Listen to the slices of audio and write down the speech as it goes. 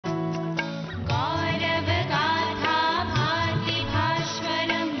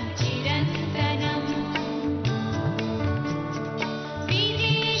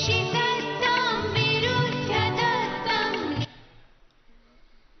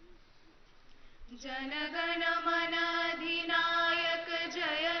जनगण मन अधिनायक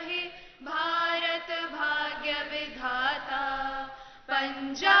जय हे भारत भाग्य विधाता।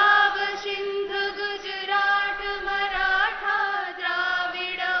 पंजाब सिंध गुजरात मराठा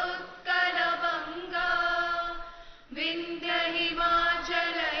द्राविड़ उत्कल बंगा। विंध्य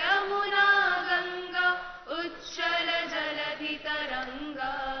हिमाचल यमुना गंगा उच्चल जलधि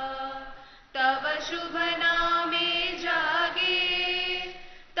तरंगा। तब शुभ नामे जागे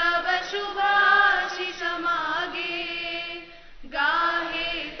तब शुभाशिष मागे। गाहे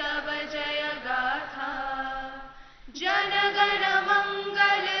तब जय गाथा जनगण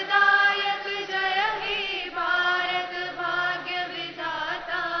मंगलदायक जय हे भारत भाग्य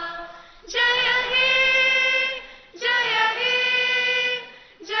विधाता। जय हे जय हे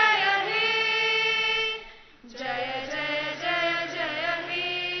जय हे जय जय जय जय हे।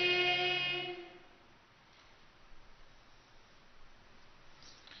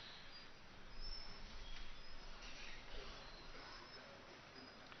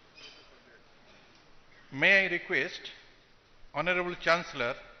 May I request Honorable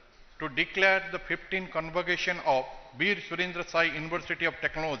Chancellor to declare the 15th convocation of Veer Surendra Sai University of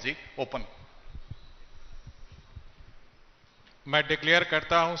Technology open. मैं डिक्लेयर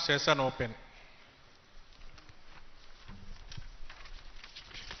करता हूं session open.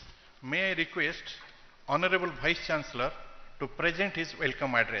 May I request Honorable Vice Chancellor to present his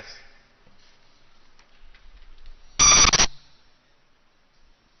welcome address.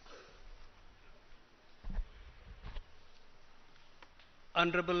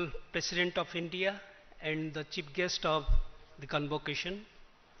 Honorable President of India and the Chief Guest of the convocation,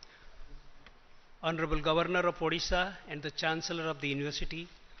 Honorable Governor of Odisha and the Chancellor of the University,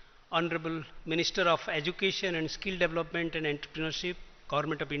 Honorable Minister of Education and Skill Development and Entrepreneurship,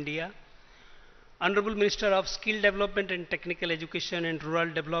 Government of India, Honorable Minister of Skill Development and Technical Education and Rural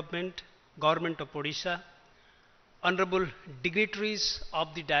Development, Government of Odisha, Honorable dignitaries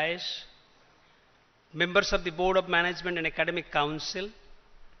of the dais, members of the Board of Management and Academic Council,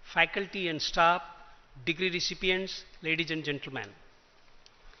 faculty and staff, degree recipients, ladies and gentlemen.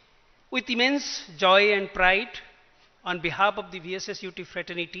 With immense joy and pride, on behalf of the VSSUT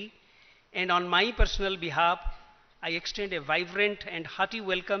fraternity and on my personal behalf, I extend a vibrant and hearty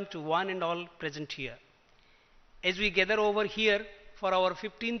welcome to one and all present here. As we gather over here for our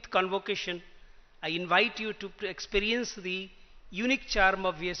 15th convocation, I invite you to experience the unique charm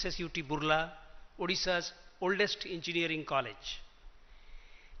of VSSUT Burla, Odisha's oldest engineering college.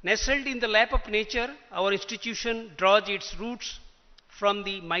 Nestled in the lap of nature, our institution draws its roots from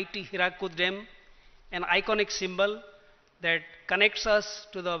the mighty Hirakud Dam, an iconic symbol that connects us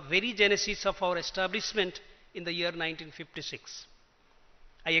to the very genesis of our establishment in the year 1956.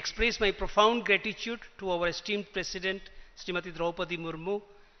 I express my profound gratitude to our esteemed President, Srimati Droupadi Murmu,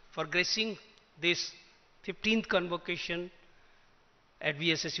 for gracing this 15th convocation at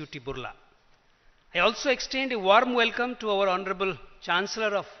VSSUT Burla. I also extend a warm welcome to our Honorable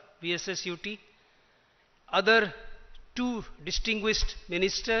Chancellor of VSSUT, other two distinguished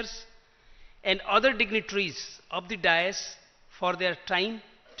ministers and other dignitaries of the dais for their time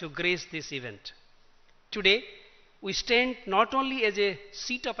to grace this event. Today, we stand not only as a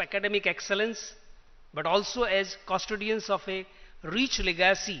seat of academic excellence, but also as custodians of a rich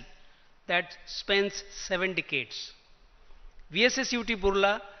legacy that spans 7 decades. VSSUT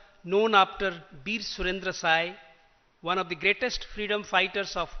Burla, known after Veer Surendra Sai, one of the greatest freedom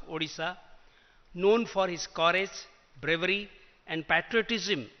fighters of Odisha, known for his courage, bravery and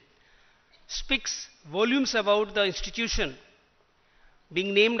patriotism, speaks volumes about the institution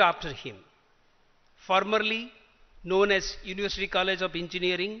being named after him. Formerly known as University College of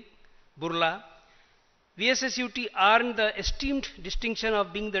Engineering, Burla, VSSUT earned the esteemed distinction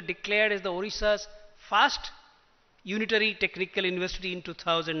of being declared as the Odisha's first unitary technical university in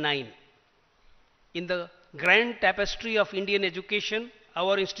 2009. In the grand tapestry of Indian education,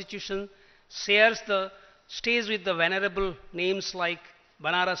 our institution shares the stage with the venerable names like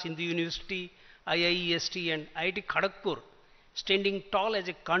Banaras Hindu University, IIEST and IIT Kharagpur, standing tall as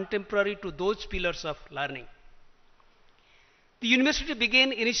a contemporary to those pillars of learning. The university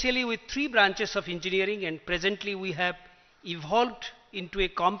began initially with 3 branches of engineering, and presently we have evolved into a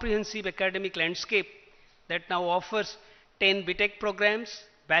comprehensive academic landscape that now offers 10 BTech programs,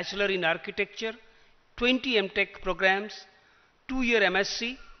 Bachelor in Architecture, 20 MTech programs, 2-year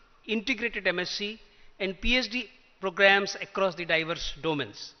MSc, integrated MSc, and PhD programs across the diverse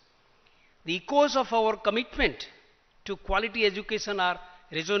domains. The echoes of our commitment to quality education are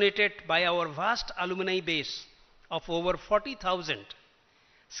resonated by our vast alumni base of over 40,000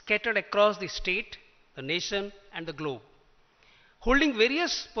 scattered across the state, the nation, and the globe. holding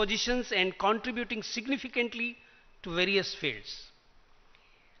various positions and contributing significantly to various fields.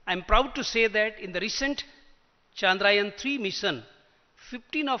 I am proud to say that in the recent Chandrayaan-3 mission,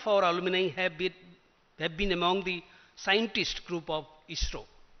 15 of our alumni have been among the scientist group of ISRO.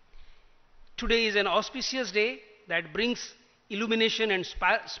 Today is an auspicious day that brings illumination and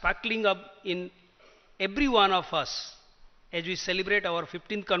sparkling up in every one of us as we celebrate our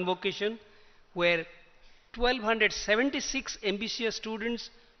 15th convocation, where 1276 ambitious students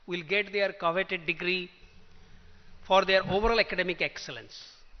will get their coveted degree for their overall academic excellence.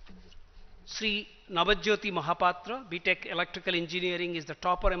 Sri Navajyoti Mahapatra, BTech Electrical Engineering, is the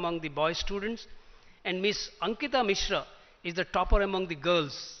topper among the boy students, and Miss Ankita Mishra is the topper among the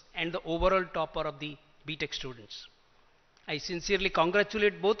girls and the overall topper of the BTech students. I sincerely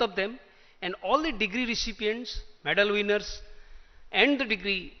congratulate both of them and all the degree recipients, medal winners, and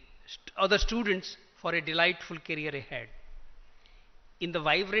the other students for a delightful career ahead. In the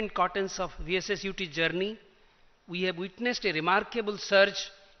vibrant cottons of VSSUT journey, we have witnessed a remarkable surge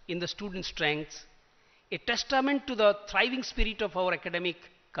in the student strengths, a testament to the thriving spirit of our academic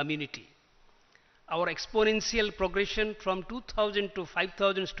community. Our exponential progression from 2000 to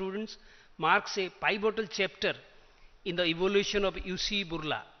 5000 students marks a pivotal chapter in the evolution of UC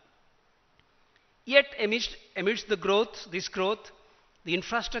Burla. Yet amidst this growth, the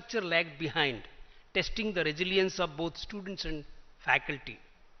infrastructure lagged behind, testing the resilience of both students and faculty.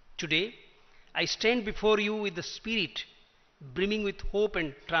 Today, I stand before you with the spirit brimming with hope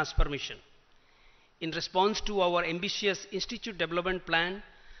and transformation. In response to our ambitious institute development plan,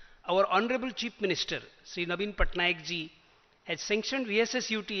 our Honorable Chief Minister, Sri Naveen Patnaik ji, has sanctioned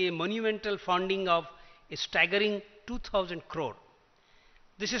VSSUT a monumental funding of a staggering 2,000 crore.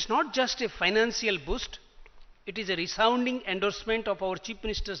 This is not just a financial boost, it is a resounding endorsement of our Chief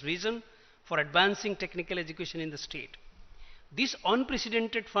Minister's vision for advancing technical education in the state. This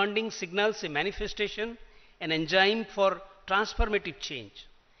unprecedented funding signals a manifestation, an engine for transformative change.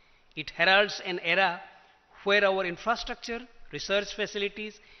 It heralds an era where our infrastructure, research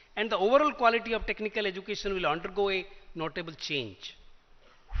facilities, and the overall quality of technical education will undergo a notable change,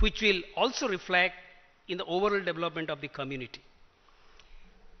 which will also reflect in the overall development of the community.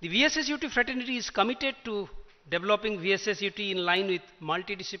 The VSSUT fraternity is committed to developing VSSUT in line with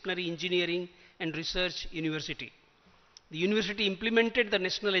multidisciplinary engineering and research university. The university implemented the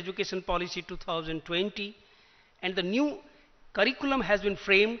National Education Policy 2020, and the new curriculum has been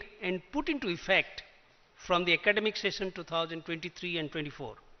framed and put into effect from the academic session 2023 and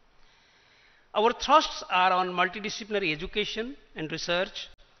 24. Our thrusts are on multidisciplinary education and research,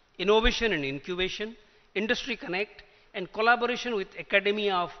 innovation and incubation, industry connect, and collaboration with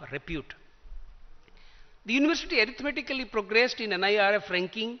academia of repute. The university arithmetically progressed in NIRF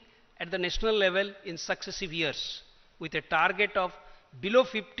ranking at the national level in successive years, with a target of below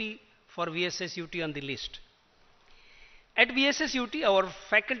 50 for VSSUT on the list. At VSSUT, our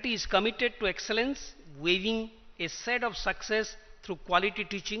faculty is committed to excellence, weaving a set of success through quality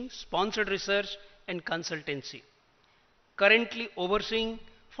teaching, sponsored research, and consultancy. Currently overseeing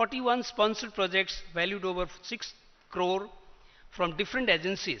 41 sponsored projects valued over 6 crore from different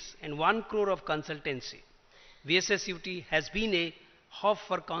agencies and 1 crore of consultancy. VSSUT has been a hub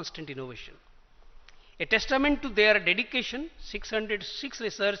for constant innovation. A testament to their dedication, 606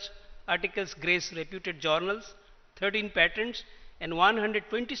 research articles grace reputed journals, 13 patents, and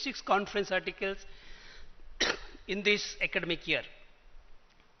 126 conference articles in this academic year.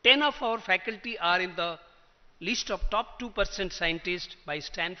 10 of our faculty are in the list of top 2% scientists by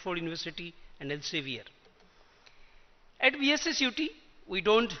Stanford University and Elsevier. At VSSUT, we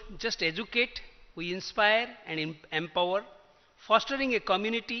don't just educate, we inspire and empower, fostering a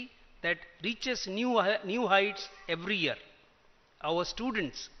community that reaches new heights every year. Our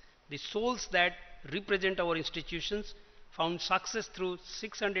students, the souls that represent our institutions, found success through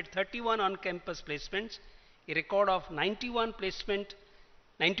 631 on-campus placements, a record of 91%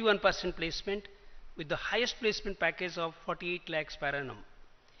 placement, with the highest placement package of 48 lakhs per annum.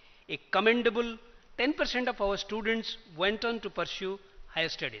 A commendable 10% of our students went on to pursue higher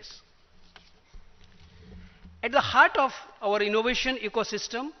studies. At the heart of our innovation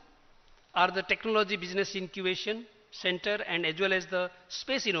ecosystem are the Technology Business Incubation Center and as well as the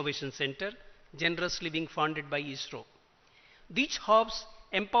Space Innovation Center, generously being funded by ISRO. These hubs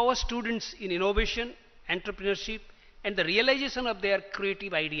empower students in innovation, entrepreneurship, and the realization of their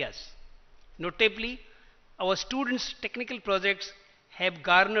creative ideas. Notably, our students' technical projects have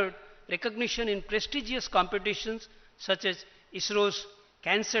garnered recognition in prestigious competitions such as ISRO's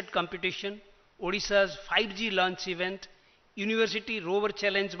CANSAT competition, Odisha's 5G launch event, University Rover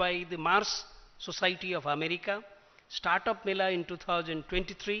Challenge by the Mars Society of America, Startup Mela in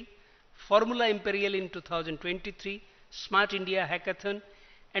 2023, Formula Imperial in 2023, Smart India Hackathon,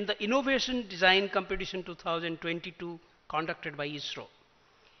 and the Innovation Design Competition 2022 conducted by ISRO.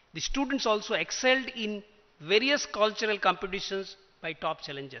 The students also excelled in various cultural competitions by top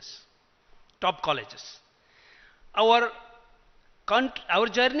colleges. Our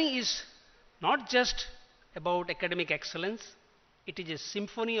journey is not just about academic excellence, it is a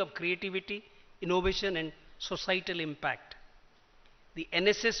symphony of creativity, innovation, and societal impact. The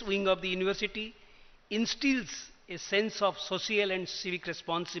NSS wing of the university instills a sense of social and civic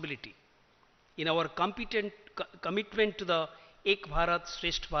responsibility. In our commitment to the Ek Bharat,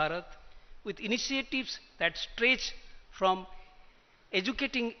 Shresth Bharat, with initiatives that stretch from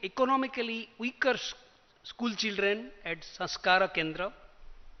educating economically weaker school children at Sanskara Kendra,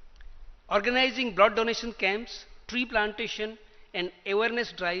 organizing blood donation camps, tree plantation, and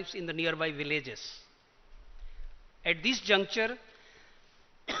awareness drives in the nearby villages. At this juncture,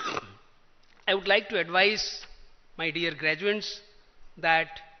 I would like to advise my dear graduates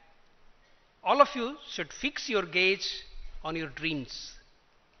that all of you should fix your gaze on your dreams,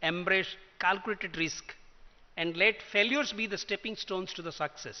 embrace calculated risk, and let failures be the stepping stones to the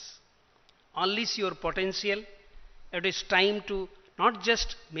success. Unleash your potential. It is time to not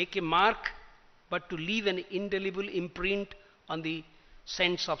just make a mark, but to leave an indelible imprint on the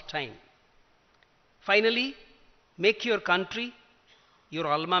sands of time. Finally, make your country, your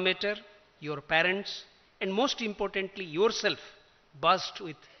alma mater, your parents, and most importantly, yourself buzzed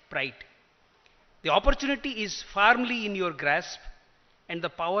with pride. The opportunity is firmly in your grasp, and the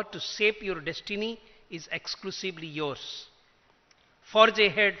power to shape your destiny is exclusively yours. Forge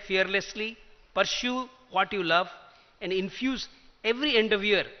ahead fearlessly, pursue what you love, and infuse every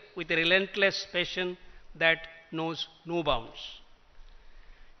endeavor with a relentless passion that knows no bounds.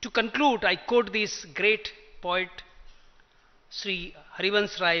 To conclude, I quote this great poet, Sri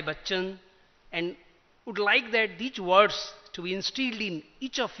Harivansh Rai Bachchan, and would like that these words to be instilled in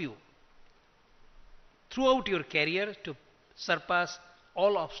each of you throughout your career to surpass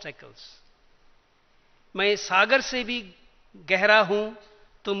all obstacles. मैं सागर से भी गहरा हूं,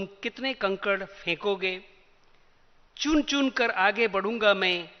 तुम कितने कंकड़ फेंकोगे, चुन चुन कर आगे बढ़ूंगा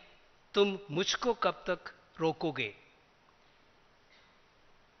मैं, तुम मुझको कब तक रोकोगे.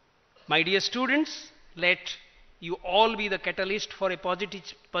 My dear students, let you all be the catalyst for a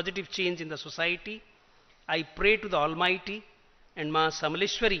positive change in the society. I pray to the Almighty and Ma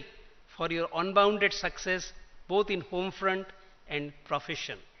Samaleshwari for your unbounded success both in home front and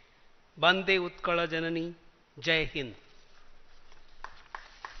profession. Bande Utkala Janani, Jai Hind.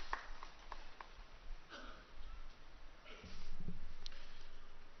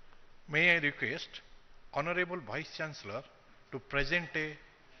 May I request Honorable Vice Chancellor to present a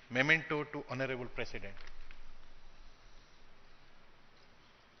memento to Honorable President.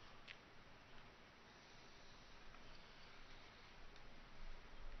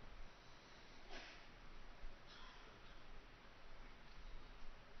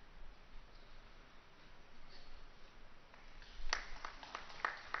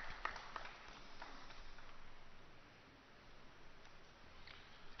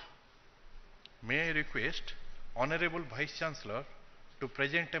 May I request Honorable Vice Chancellor to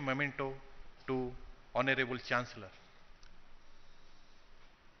present a memento to Honorable Chancellor.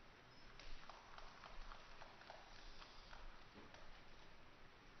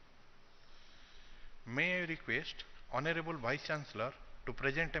 May I request Honorable Vice Chancellor to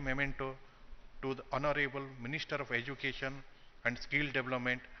present a memento to the Honorable Minister of Education and Skill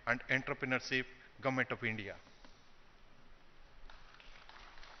Development and Entrepreneurship, Government of India.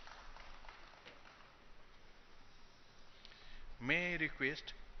 May I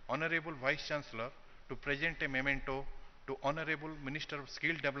request Honorable Vice Chancellor to present a memento to Honorable Minister of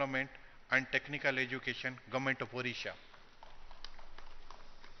Skill Development and Technical Education, Government of Odisha.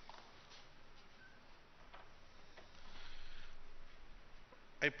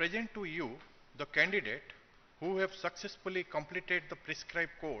 I present to you the candidate who have successfully completed the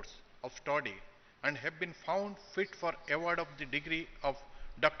prescribed course of study and have been found fit for award of the degree of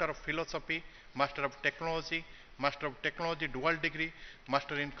Doctor of Philosophy, Master of Technology, Master of Technology dual degree,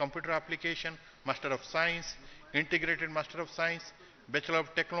 Master in Computer Application, Master of Science, Integrated Master of Science, Bachelor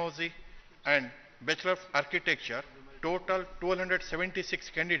of Technology and Bachelor of Architecture, total 276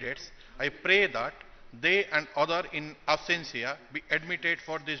 candidates. I pray that they and other in absentia be admitted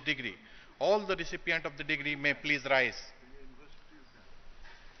for this degree. All the recipient of the degree may please rise.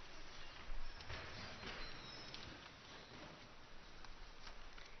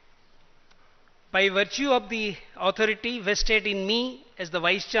 By virtue of the authority vested in me as the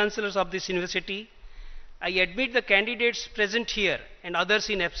Vice Chancellor of this university, I admit the candidates present here and others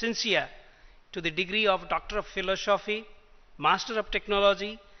in absentia to the degree of Doctor of Philosophy, Master of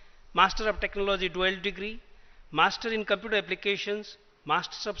Technology Dual Degree, Master in Computer Applications,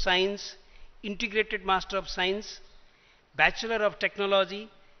 Masters of Science, Integrated Master of Science, Bachelor of Technology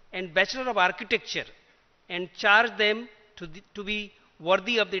and Bachelor of Architecture, and charge them to be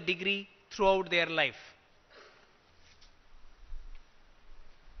worthy of the degree throughout their life.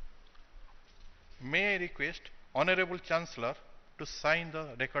 May I request Honorable Chancellor to sign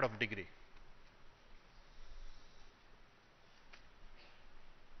the record of degree.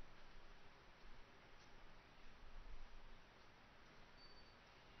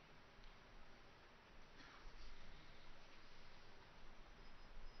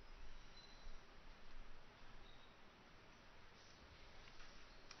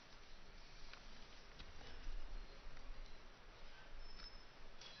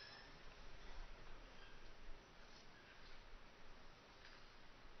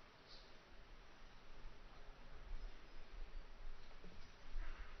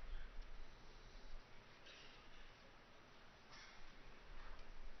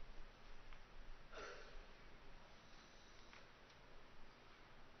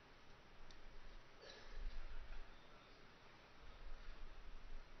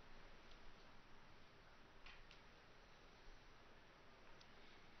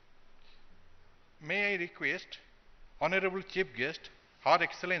 May I request Honorable Chief Guest, Her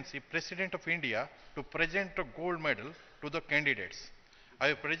Excellency President of India, to present a gold medal to the candidates.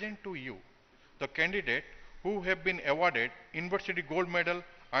 I present to you the candidate who have been awarded University Gold Medal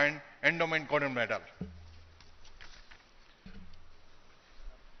and Endowment Gold Medal.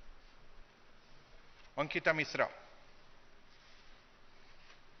 Ankita Misra.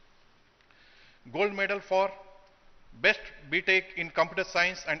 Gold Medal for Best BTech in Computer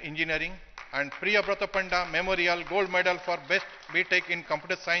Science and Engineering, and Priyabrata Panda Memorial Gold Medal for Best BTech in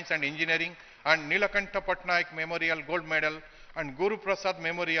Computer Science and Engineering, and Nilakantha Patnaik Memorial Gold Medal, and Guru Prasad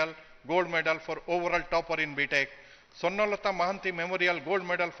Memorial Gold Medal for overall topper in BTech. Sonnalata Mahanti Memorial Gold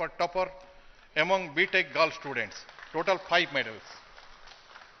Medal for topper among BTech girl students. Total 5 medals.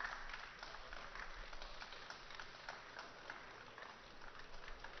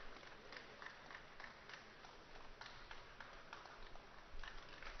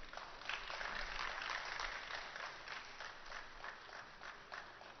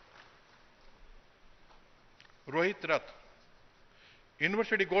 Rohit Rath,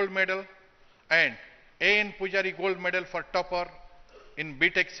 University Gold Medal and A.N. Pujari Gold Medal for topper in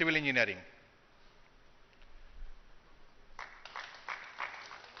BTech Civil Engineering.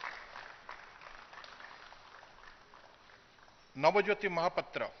 Navajyoti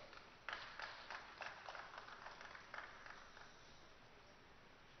Mahapatra,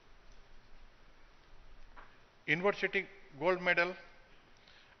 University Gold Medal,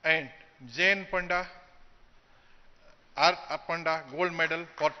 and Jain Panda R. Panda Gold Medal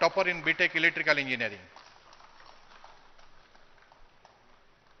for topper in BTech Electrical Engineering.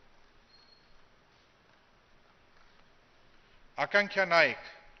 Akanksha Naik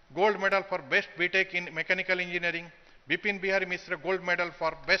Gold Medal for Best BTech in Mechanical Engineering. Bipin Bihari Misra Gold Medal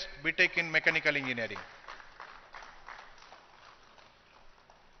for Best BTech in Mechanical Engineering.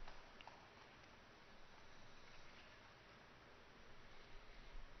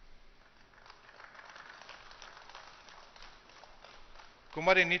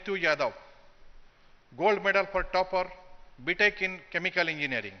 Kumari Nitu Yadav Gold Medal for topper BTech in Chemical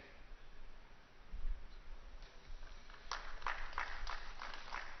Engineering.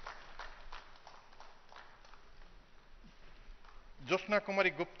 Josna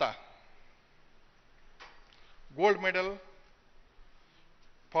Kumari Gupta Gold Medal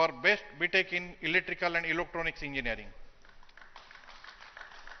for Best BTech in Electrical and Electronics Engineering.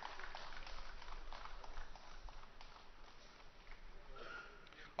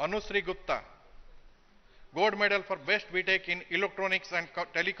 Anusri Gupta Gold Medal for Best BTech in Electronics and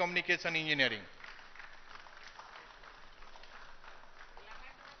Telecommunication Engineering.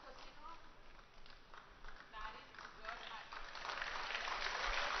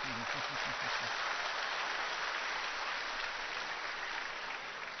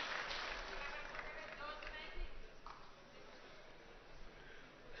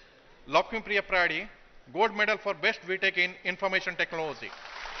 Lakshmi Priya Pradi Gold Medal for Best BTech in Information Technology.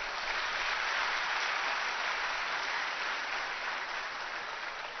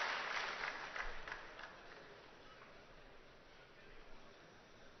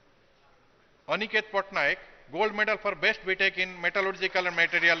 Aniket Patnaik Gold Medal for Best BTech in Metallurgical and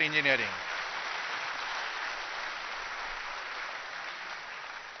Material Engineering.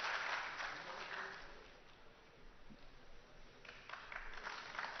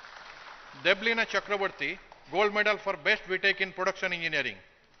 Deblina Chakraborty, Gold Medal for Best BTech in Production Engineering.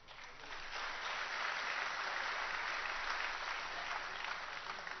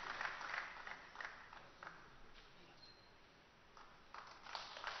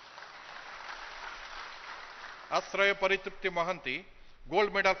 Asraya Paritrupti Mahanti,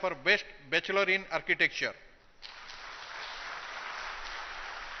 Gold Medal for Best Bachelor in Architecture.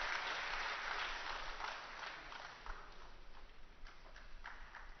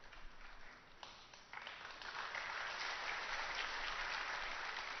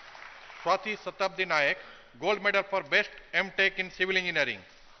 Swati Satabdi Nayak, Gold Medal for Best M.Tech in Civil Engineering.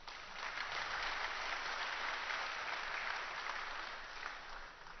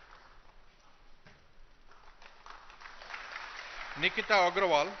 Nikita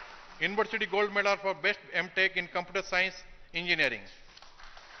Agrawal, University Gold Medal for Best M.Tech in Computer Science Engineering.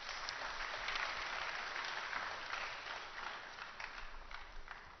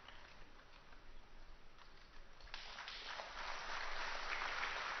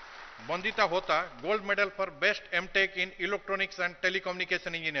 Bandita Hota, Gold Medal for Best M.Tech in Electronics and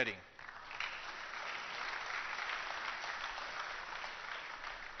Telecommunication Engineering.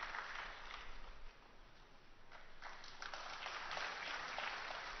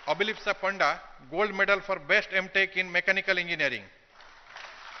 Abilipsa Panda, Gold Medal for Best M.Tech in Mechanical Engineering.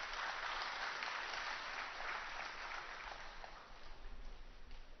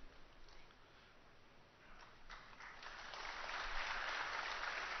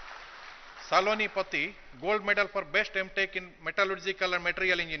 Saloni Pati, Gold Medal for Best M.Tech in Metallurgical and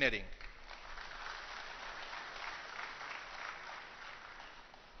Material Engineering.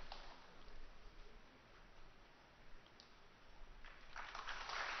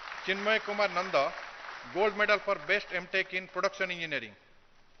 Chinmay Kumar Nanda, Gold Medal for Best M.Tech in Production Engineering.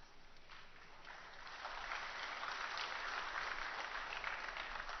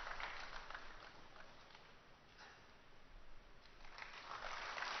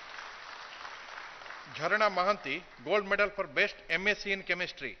 Jharana Mahanti, Gold Medal for Best MSc in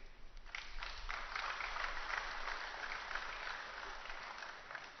Chemistry.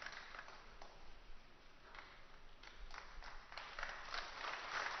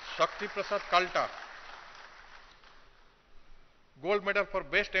 Shakti Prasad Kalta, Gold Medal for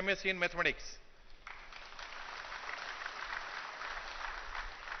Best MSc in Mathematics.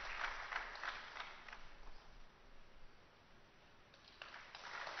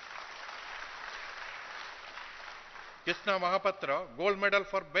 Krishna Mahapatra, Gold Medal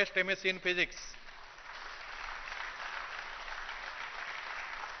for Best MSc in Physics.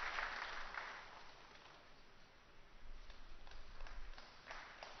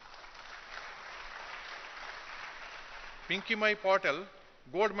 Pinky Mai Patel,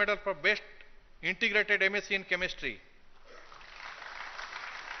 Gold Medal for Best Integrated MSc in Chemistry.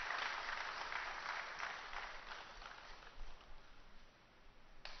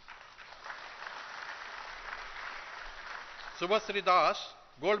 Subhasri Das,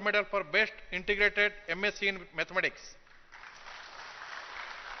 Gold Medal for Best Integrated MSc in Mathematics.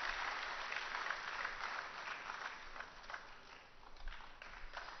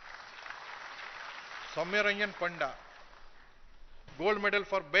 Soumya Ranjan Panda, Gold Medal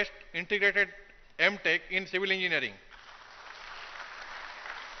for Best Integrated M.Tech in Civil Engineering.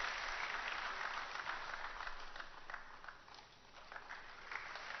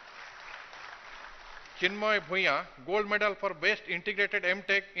 Chinmay Bhuya, Gold Medal for Best Integrated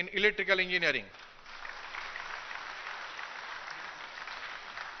M.Tech in Electrical Engineering.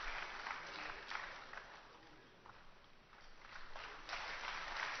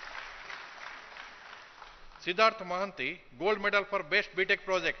 Siddharth Mahanti, Gold Medal for Best BTech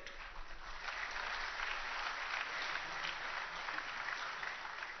Project.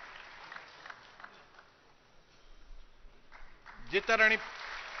 Jitarani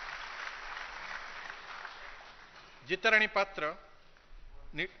Patra,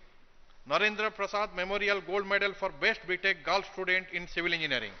 Narendra Prasad Memorial Gold Medal for Best BTech Girl Student in Civil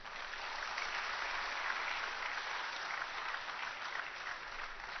Engineering.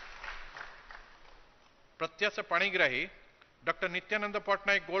 Pratyasa Panigrahi, Dr. Nityananda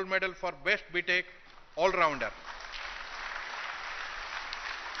Patnaik Gold Medal for Best BTech All-Rounder.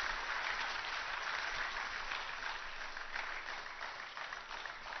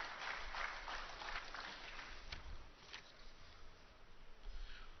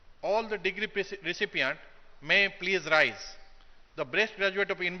 All the degree recipient may please rise. The best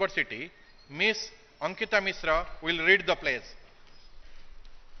graduate of university, Miss Ankita Misra, will read the plays.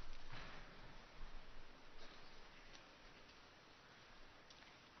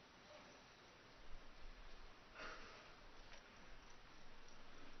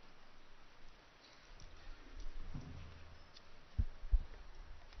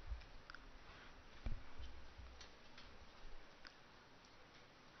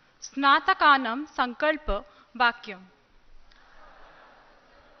 स्नातकानां संकल्प वाक्यम्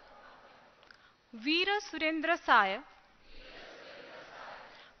वीर सुरेंद्र साय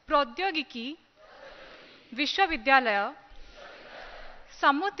प्रौद्योगिकी विश्वविद्यालय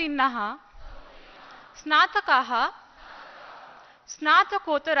समुत्तीर्णाः स्नातकाः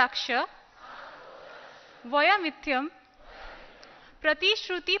स्नातकोत्तराक्ष वयमित्यं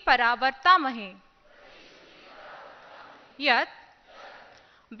प्रतिश्रुतिपरा वर्तामहे यत्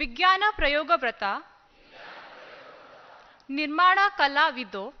विज्ञानप्रयोगव्रता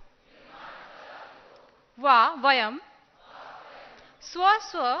निर्माणकलाविदो वा वयं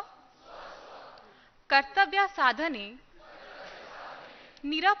स्वस्व कर्तव्यसाधने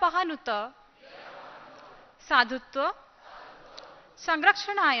निरपहनुत साधुत्व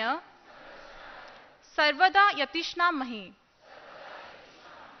संरक्षणाय सर्वदा यतिष्णामहे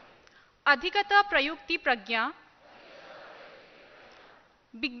अधिगत प्रयुक्ति प्रज्ञा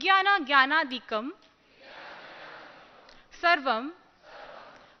विज्ञान ज्ञानादिकं सर्वं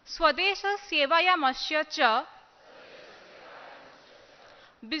स्वदेश सेवायामस्य च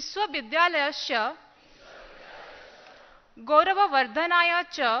विश्वविद्यालयस्य गौरववर्धनाय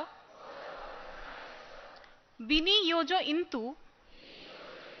च विनियोजयन्तु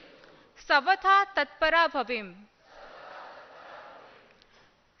सर्वथा तत्परा भवेम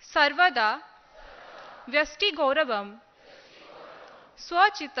सर्वदा व्यष्टिगौरवं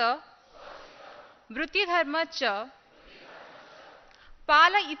स्वचित वृत्तिधर्म च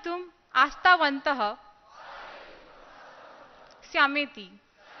पालयितुम् आस्तावन्तः स्यामेति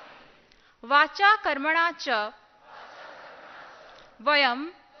वाचा कर्मणा च वयम्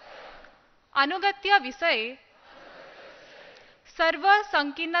अनुगत्य विषये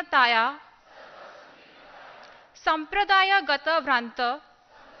सर्वसंकीर्णताया संप्रदायगत भ्रान्त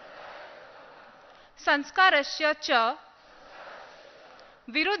संस्कारस्य च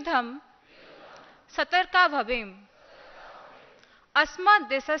विरुद्धं सतर्का भवेम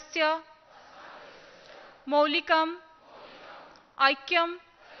अस्मद्देशस्य मौलिकम् ऐक्यं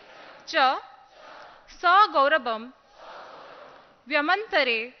च सगौरवं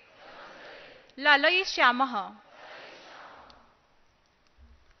व्यमन्तरे लालयिष्यामः।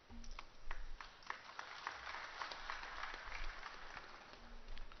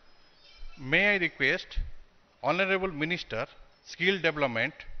 May I request Honorable Minister, Skill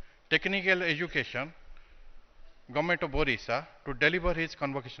Development, Technical Education, Government of Orissa to deliver his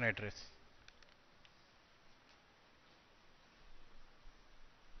convocation address.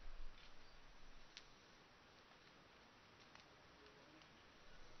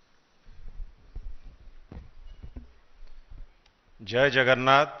 जय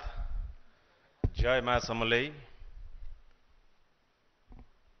जगन्नाथ, जय मां समलई।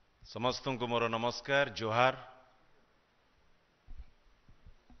 समस्तों को मोर नमस्कार, जोहार।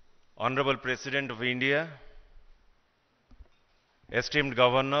 Honorable President of India, esteemed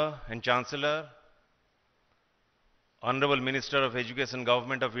Governor and Chancellor, Honorable Minister of Education,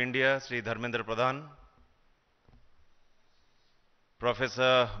 Government of India, Sri Dharmendra Pradhan,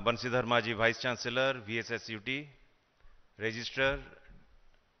 Professor Bansidhar Maji, Vice Chancellor, VSSUT, Registrar,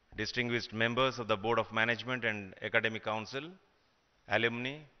 distinguished members of the Board of Management and Academic Council,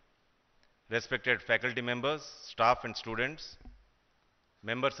 alumni, respected faculty members, staff and students,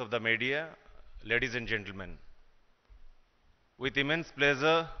 members of the media, ladies and gentlemen. With immense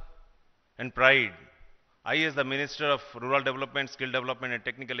pleasure and pride, I, as the Minister of Rural Development, Skill Development and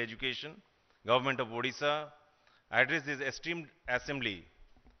Technical Education, Government of Odisha, address this esteemed assembly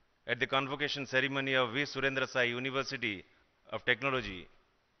at the convocation ceremony of Veer Surendra Sai University of Technology.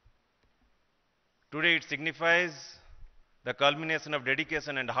 Today it signifies the culmination of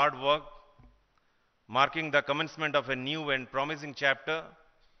dedication and hard work, marking the commencement of a new and promising chapter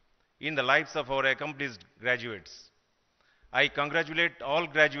in the lives of our accomplished graduates. I congratulate all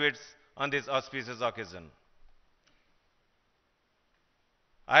graduates on this auspicious occasion.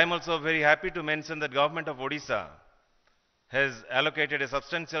 I am also very happy to mention that Government of Odisha has allocated a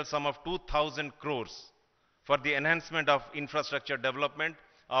substantial sum of 2,000 crores for the enhancement of infrastructure development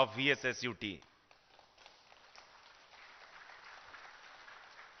of VSSUT.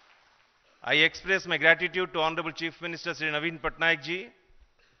 I express my gratitude to Honorable Chief Minister Sri Naveen Patnaik ji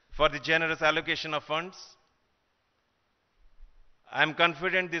for the generous allocation of funds. I am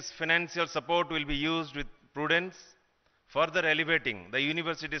confident this financial support will be used with prudence, further elevating the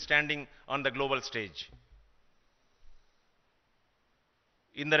university's standing on the global stage.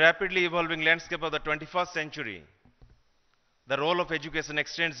 In the rapidly evolving landscape of the 21st century, the role of education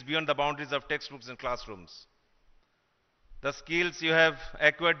extends beyond the boundaries of textbooks and classrooms. The skills you have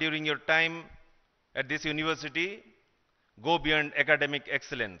acquired during your time at this university go beyond academic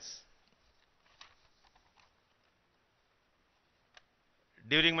excellence.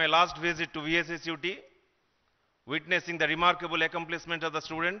 During my last visit to VSSUT, witnessing the remarkable accomplishment of the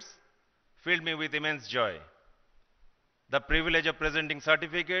students filled me with immense joy. The privilege of presenting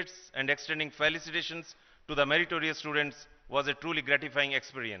certificates and extending felicitations to the meritorious students was a truly gratifying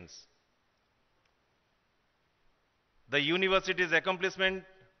experience. The university's accomplishment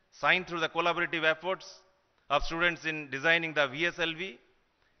signed through the collaborative efforts of students in designing the VSLV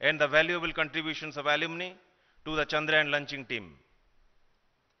and the valuable contributions of alumni to the Chandrayaan launching team.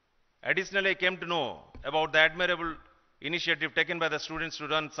 Additionally, I came to know about the admirable initiative taken by the students to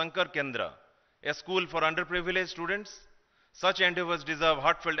run Sankar Kendra, a school for underprivileged students. Such endeavors deserve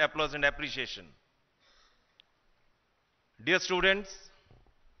heartfelt applause and appreciation. Dear students,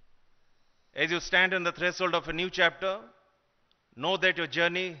 as you stand on the threshold of a new chapter, know that your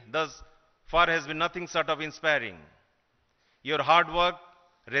journey thus far has been nothing short of inspiring. Your hard work,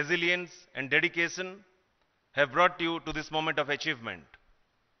 resilience, and dedication have brought you to this moment of achievement.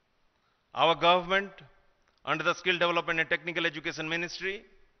 Our government, under the Skill Development and Technical Education Ministry,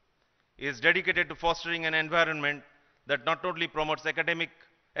 is dedicated to fostering an environment that not only promotes academic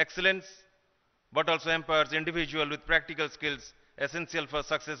excellence, but also empowers individuals with practical skills essential for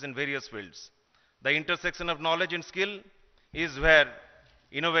success in various fields. The intersection of knowledge and skill is where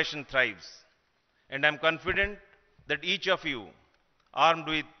innovation thrives. And I am confident that each of you, armed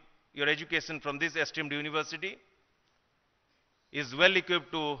with your education from this esteemed university, is well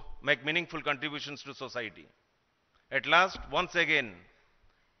equipped to make meaningful contributions to society. At last, once again,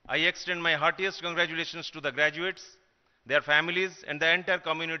 I extend my heartiest congratulations to the graduates, their families, and the entire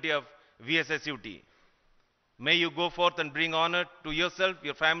community of VSSUT. May you go forth and bring honor to yourself,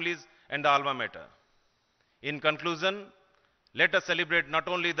 your families, and the alma mater. In conclusion, let us celebrate not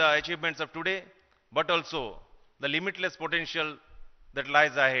only the achievements of today, but also the limitless potential that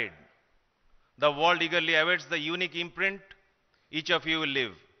lies ahead. The world eagerly awaits the unique imprint each of you will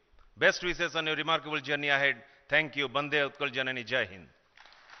leave. Best wishes on your remarkable journey ahead. Thank you. Bande Utkal Janani. Jai Hind.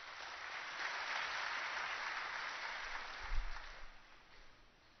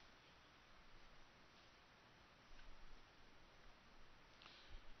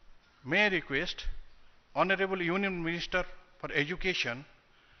 May I request Honorable Union Minister for Education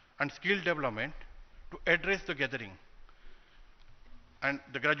and Skill Development to address the gathering and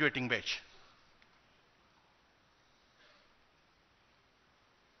the graduating batch.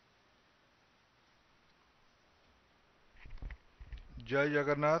 जय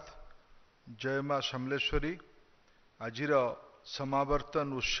जगन्नाथ जय माँ समलेश्वरी आजिर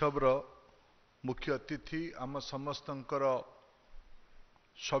समावर्तन उत्सवर मुख्य अतिथि आम समस्तंकर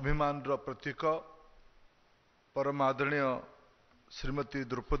स्वाभिमान प्रतीक परम आदरणीय श्रीमती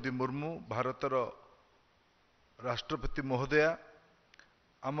द्रौपदी मुर्मू भारतर राष्ट्रपति महोदया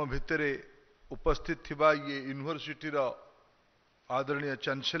आम भितर उपस्थित थिबा ये यूनिवर्सिटीर आदरणीय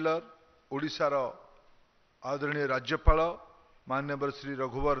चांसेलर ओडिशार आदरणीय राज्यपाल मान्यवर श्री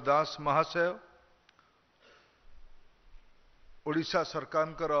रघुवर दास महाशय ओडिशा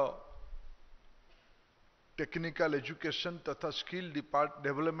सरकार टेक्निकल एजुकेशन तथा स्किल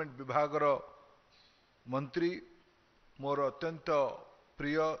डेवलपमेंट विभाग मंत्री मोर अत्यंत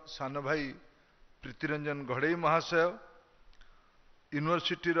प्रिय सान भाई प्रीतिरंजन घड़ई महाशय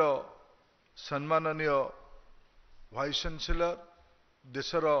यूनिवर्सिटीर सम्माननीय वाइस चांसेलर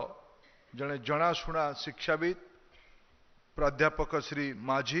देशर जड़े जनाशुना शिक्षाविद प्राध्यापक श्री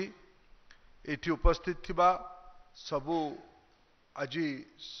माझी एठी उपस्थित थिबा सबु आज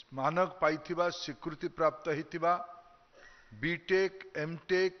मानक पाइथिबा स्वीकृति प्राप्त हिथिबा बीटेक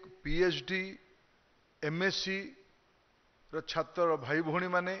एमटेक पीएचडी एमएससी रो छात्र भाई भौणी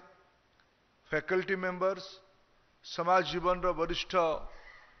माने फैकल्टी मेंबर्स समाज जीवन रो वरिष्ठ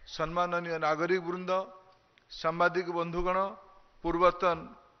सम्माननीय नागरिक वृंद सांबादिक बंधुगण पूर्वतन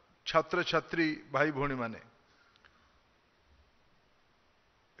छात्र छात्री भाई भौणी माने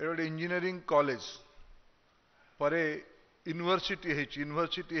एडे इंजीनियरिंग कॉलेज परे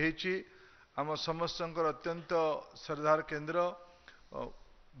यूनिवर्सिटी हेची आम समस्तंकर अत्यंत श्रद्धार केंद्र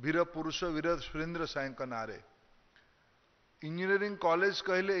वीर पुरुष वीर सुरेंद्र साई नारे इंजीनियरिंग कॉलेज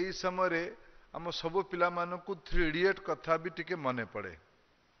कहले यही समय आम सब पिला मानकु 3 इडियट कथा भी टिके मने पड़े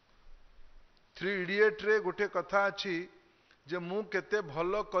 3 इडियट रे गोटे कथा अच्छी जे मु केते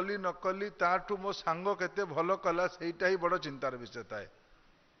भलो कली न कली ताठू मो सांग केते भलो कला सेटा ही बड़ चिंतार विषय थाए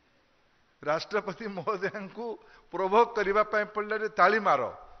राष्ट्रपति महोदय को प्रोभोक करने पड़ला रे ताली मार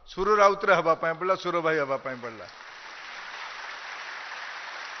सुर राउतरे हवा पड़ला सुर भाई हवा पड़ला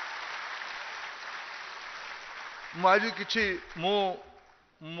आज किछि मु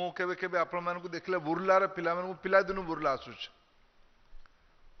मु केबे केबे आपण मानकु देखले बुर्लार पिला मानकु पिला दिनु बुर्ला आसुछ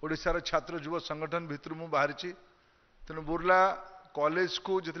ओडिशार छात्र युव संगठन भितर मु बाहरिची तेणु बुर्ला कॉलेज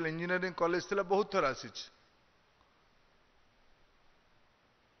को जितले इंजीनियरिंग कॉलेज थिला बहुत थर आसीछ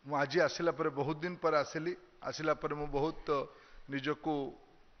मु आज आसिला पर बहुत दिन पर आसिली आसिला पर मु बहुत निजको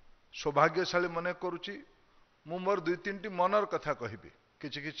सौभाग्यशाली मने करूची मु मोर दुई तीन मनर कथा कहबी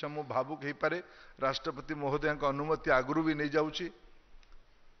किछि किछि मु भावुक हे पारे राष्ट्रपति महोदय का अनुमति आगु भी नहीं जाउची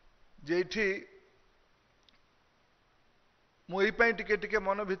जेठी मु एई पई टिके टिके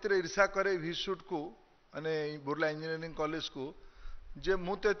मन भितर ईर्षा करे भिसुट को माने बुर्ला इंजीनियरिंग कॉलेज को जे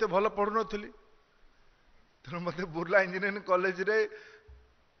मु तो एते भल पढु नथली तेणु मते बुर्ला इंजीनियरिंग कॉलेज रे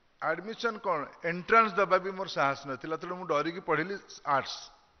एडमिशन कौन एंट्रांस दबा भी मोर साहस नथिला तेणु मु डरी की पढ़िली आर्ट्स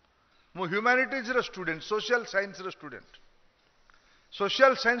मु ह्यूमैनिटीज रे स्टूडेंट सोशल साइंस रे स्टूडेंट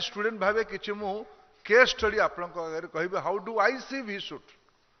सोशल साइंस स्टूडेंट भावे किछि मु केस स्टडी आपन को अगर कहबे how do I C भिसुट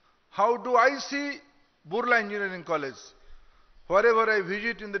how do I C Burla engineering college wherever I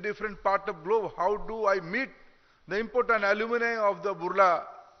visit in the different part of globe how do I meet the important alumni of the Burla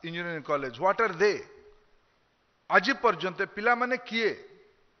engineering college what are they आज पर्यंत पिला माने किए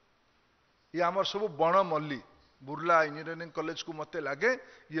ये आमर सब बण मल्ली Burla engineering college को मते लागे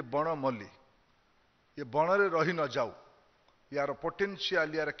ये बण मल्ली ये बण रे रही न जाऊ यार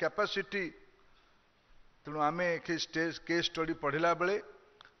पोटेंशियल यार कैपेसिटी तेणु आमे के स्टडी पढ़िला बेले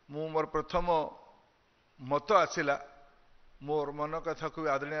मु मोर प्रथम मत आसिला मोर मन कथा को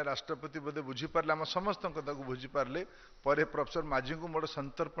आदरणीय राष्ट्रपति बोधे बुझीपारे आम समस्त कथा को बुझीपारे पर प्रोफेसर माझी को मोर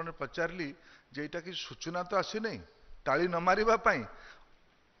संतर्पण पचारली जे एटा कि सूचना तो आसी नहीं ताली न मारिबा पई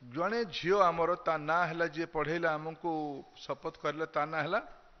जणे झियो आमर ता ना हला जे पढ़ेला हमको शपथ करले ता ना हला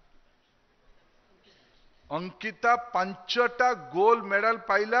अंकिता 5टा गोल्ड मेडल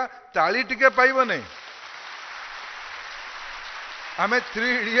पाइला ताली टिके पाइबो नहीं आमे 3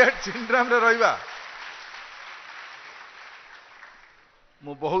 इडियट सिंड्रोम रे रहिबा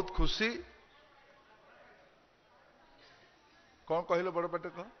मु बहुत खुशी कौन कहलो बड़ पाटे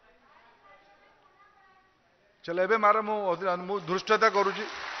कह चलो एबे मार मु धृष्टता करूची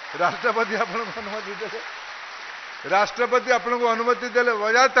राष्ट्रपति आपन अनुमति देले राष्ट्रपति आपन को अनुमति देले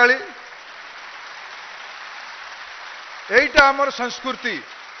बजा ताली एइटा हमर संस्कृति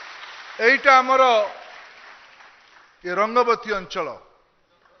एइटा हमर ये रंगवती अंचल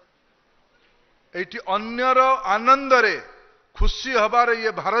एइटी अन्यर आनंद रे खुशी हबार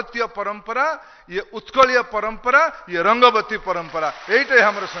ये भारतीय परंपरा ये उत्कलीय परंपरा ये रंगवती परंपरा यही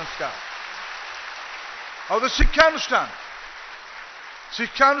हमारे संस्कार और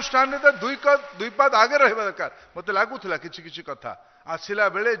शिक्षानुष्ठान तो दुई पाद आगे रहा दरकार मत लगुला कि कथा आसला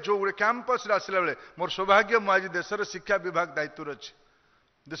बेले जो गोटे कैंपस आसला बेले मोर सौभाग्य मुझे देशर शिक्षा विभाग दायित्व अच्छी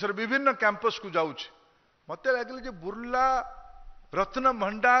देशर विभिन्न कैंपस को जाऊँ मत लगे बुर्ला रत्न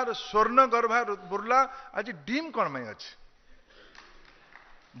भंडार स्वर्ण गर्भा बुर्ला आज डीम कौन में अच्छी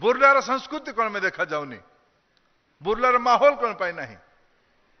बुर्लार संस्कृति कौन में देखा जाऊनी बुर्लार माहौल कौन पाई नहीं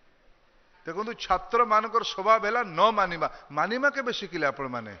देखो छात्र मानकर स्वभाव है न मानिबा मानिबा के शिखिले आपण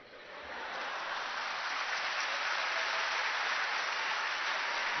माने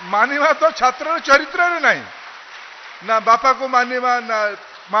मानिबा तो छात्र चरित्र रे नहीं ना बापा को मानिबा ना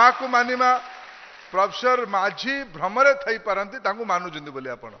माँ को मानिबा प्रोफेसर माझी भ्रमरे थई पारंती तांको मानुजंदी बोली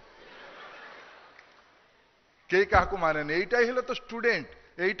आपण के काहा को माने नहीं एटा हेले तो स्टूडेंट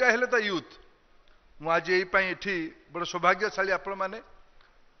एइटा हेले तो यूथ मुझे ये बड़ सौभाग्यशाली आपण मैंने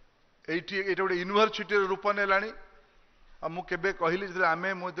ये गोटे यूनिभर्सिटी रूप नेला मुझे कहली आम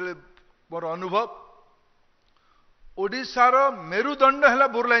मोर अनुभव ओडिशार मेरुदंड है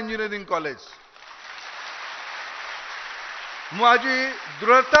बुर्ला इंजीनियरिंग कॉलेज मुझे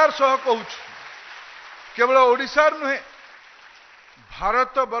दृढ़तार सह कहूँ केवल ओडिशार नुहे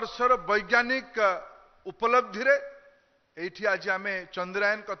भारत वर्षर वैज्ञानिक उपलब्धि रे एठी आज आम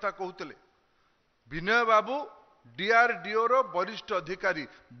चंद्रायन कथा कहते विनय बाबू डीआरडीओ रो वरिष्ठ अधिकारी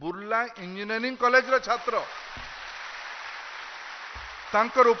बुर्ला इंजीनियरिंग कॉलेज रो छात्र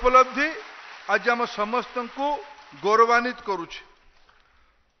तांकर उपलब्धि आज आम समस्त को गौरवान्वित करुछि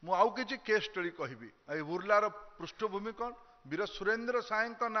मु आउ किछि केस स्टडी कहबी ए बुर्लार पृष्ठभूमि कौन वीर सुरेंद्र साय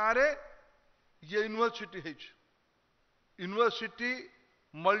ना रे ये यूनिवर्सिटी है यूनिवर्सिटी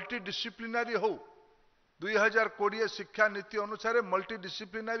मल्टी डिसिप्लिनरी हो 2020 शिक्षा नीति अनुसार मल्टी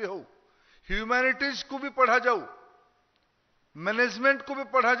डिसिप्लिनरी हो ह्यूमैनिटीज को भी पढ़ा जाऊ मैनेजमेंट को भी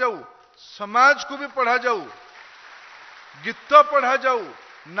पढ़ा जाऊ समाज को भी पढ़ा जाऊ गीत पढ़ा जाऊ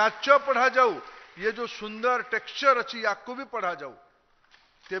नाच पढ़ा जाऊ ये जो सुंदर टेक्सचर अच्छी या भी पढ़ा जाऊ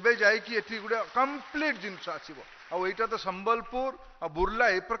तेबे जाए कि एठी गुडे कंप्लीट जिनस आसीबो आ एटा तो संबलपुर आ बुर्ला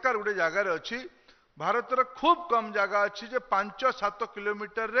ए प्रकार गुडे जगार अच्छी भारतर खूब कम जगह अच्छी जे 5-7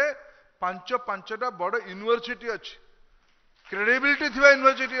 किलोमीटर रे 5-5टा बड़ यूनिवर्सिटी अच्छी क्रेडिबिलिटी थिबा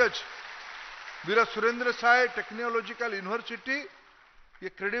यूनिवर्सिटी अच्छी वीर सुरेंद्र साय टेक्नोलॉजिकल यूनिवर्सिटी ये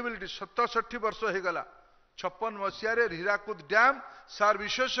क्रेडिबिलिटी 67 वर्ष हो गला 56 मसीह हीराकुद डैम सार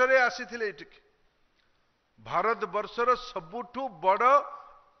विश्वेश्वर आसी भारत वर्षर सबुठु बड़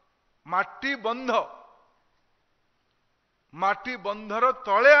माटी बंधर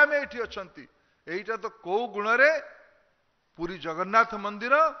तले आम ये अच्छा यहीटा तो कौ गुण रे पुरी जगन्नाथ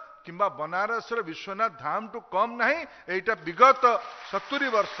मंदिर किंबा बनारस विश्वनाथ धाम टू कम नहीं यहीटा विगत 70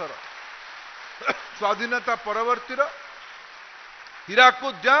 वर्षर स्वाधीनता परवर्ती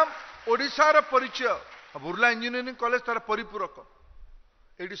हीराकुद डैम ओडिशार परिचय बुर्ला इंजीनियरिंग कॉलेज तार परिपूरक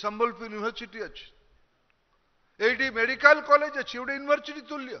ये संबलपुर यूनिवर्सिटी अच्छी ये मेडिकल कॉलेज अच्छी गोटे यूनिवर्सिटी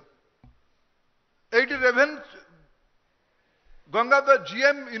तुल्य ये रेभेन गंगाधर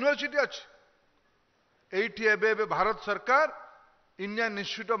जीएम यूनिवर्सिटी अच्छी ये भारत सरकार इंडियन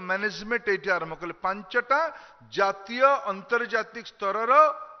इंस्टीट्यूट ऑफ मैनेजमेंट ये आरंभ कले 5टा जातीय अंतर्जातिक स्तर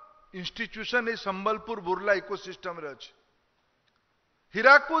इंस्टीट्यूशन ये संबलपुर बुर्ला इकोसिस्टम रे अच्छी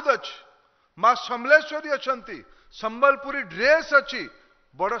हीराकुद अच्छी माँ समलेश्वरी अच्छा संबलपुरी ड्रेस अच्छी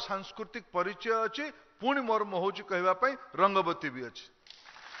बड़ सांस्कृतिक परिचय अच्छी पुणी मोर मोहूची कहवाई रंगवती भी अच्छी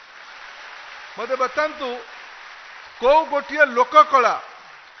मत बतातु कौ गोटे लोककला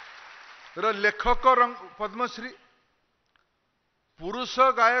लेखक पद्मश्री पुरुष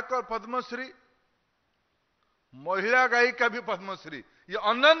गायक पद्मश्री महिला गायिका भी पद्मश्री ये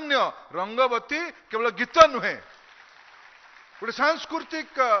अनन्य रंगवती केवल गीत नुहे गोटे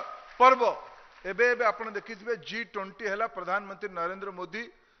सांस्कृतिक पर्व एबे आप देखि G20 है प्रधानमंत्री नरेंद्र मोदी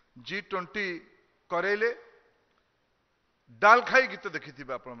G20 करेले डाल खाई गीत देखि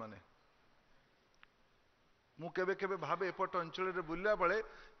आपण माने मु केबे केबे भावे एपट अंचल रे बुल्ला बेले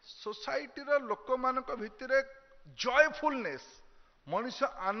सोसाइटी रो लोक मानक भितरे जॉयफुलनेस मनुष्य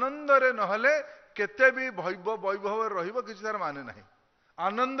आनंद रे नहले केते भी वैभव रहिबो किछि तार माने नाही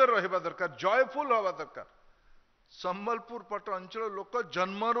आनंद रहिबा दरकार जॉयफुल होबा दरकार संबलपुर पट अंचल लोक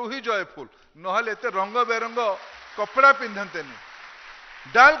जन्मरू ही जॉयफुल नहले एते रंग बेरंग कपड़ा पिंधते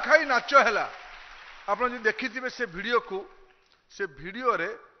नहीं डाल खाई नाच हैला आपण जे देखिथिबे से वीडियो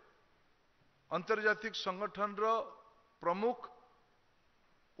रे अंतर्जातिक संगठन रो प्रमुख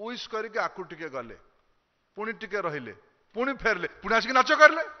उइस करके आकु टिके गले पुणी टिके रहिले पुणी फेरले पुणी आसिक नाच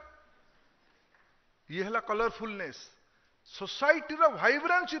करले ये हला कलरफुलनेस सोसाइटी रो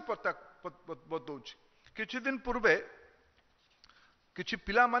वाइब्रेंसी पता बतौछि किछि दिन पूर्वे किछि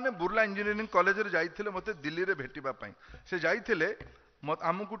पिला माने बुर्ला इंजीनियरिंग कॉलेज रे जाइथिले मते दिल्ली रे भेटिबा पई से जाइथिले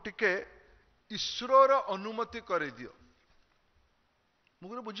आमकु टिके ईश्वर रो अनुमति करे दियो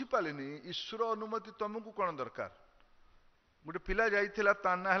मुझे बुझी पालेनी ईश्वर अनुमति तुमको कौन दरकार गोटे पिला जाइथिला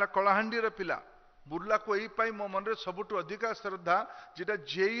ता ना हला कलाहांडी रे पिला बुर्ला को एई पाई मो मन रे सबुठु अधिका श्रद्धा जेटा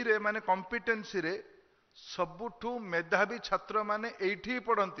जेई रे माने कॉम्पिटेंसी रे सबुठु मेधावी छात्र माने एठी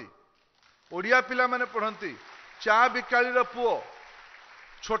पढ़ंती ओडिया पिला माने पढ़ंती चा बिकाली रो पुओ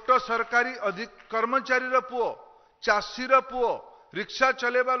छोट सरकारी अधिक कर्मचारी रो पुओ चासी रो पुओ रिक्शा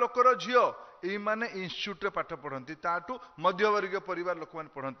चलेबा लोकर झियो यही माने इंस्टीट्यूट रे पाठ पढ़ती ताठू मध्यवर्गीय परिवार लोक मैंने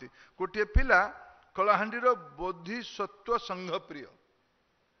पढ़ती गोटे पिला कलाहांडी बोधिसत्व संघ प्रिय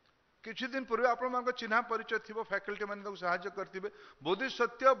किछि दिन पूर्व आप चिन्हा परिचय थी फैकल्टी मैंने साहाय्य करते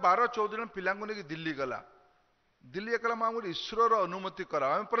बोधिसत्व 12-14 जन पिला दिल्ली गला दिल्ली कहला माँ गोटे ईश्वर अनुमति करा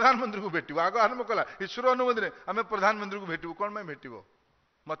आम प्रधानमंत्री को भेटू आग आरंभ कला ईश्वर अनुमति नहीं आम प्रधानमंत्री को भेटू कौन मैं भेट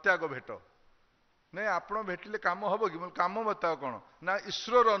मत आग भेट नहीं आप भेटिले काम हम कि काम बताओ कौन ना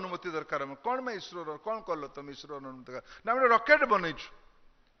ईश्वर अनुमति दरकार कौन मैं ईश्वर कौन कल तुम ईश्वर अनुमति ना गोटे रकेट बनईछु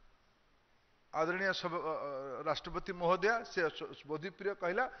आदरणीय राष्ट्रपति महोदया से बोधिप्रिय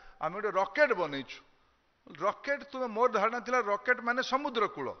कहला आम गोटे रकेट बनईछु रकेट तुम्हें मोर धारणा थिला रकेट माने समुद्र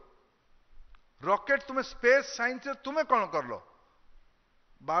कूल रकेट तुम्हें स्पेस साइंस तुम्हें कौन करल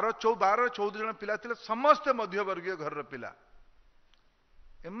 12-14 जन पिला थिले समस्ते मध्यवर्गीय घर पिला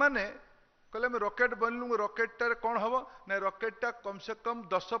एमाने कहले आम रकेट बनलु रकेटा कौन हम ना रकेटा कम से कम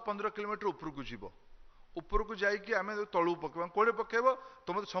 10-15 किलोमीटर उपरकू जीव उपरकू जाइए आम तलू पकेब कौड़े पकेब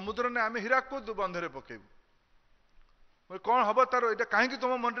तुम तो समुद्र ने आम हीराकुद बंधरे पकेबू कौन हम तार यहाँ कहीं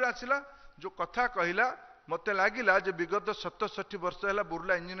तुम मन में आसला जो कथा कहला मत लगिला जे विगत 67 वर्ष है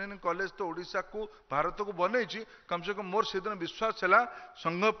बुर्ला इंजीनियरिंग कॉलेज तो ओडिशा को भारत को बनई कम से कम मोर से दिन विश्वास है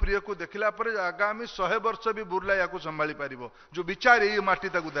संघ प्रिय को देखला पर आगामी 100 वर्ष भी बुर्ला या संभाली पार जो विचार ये माटी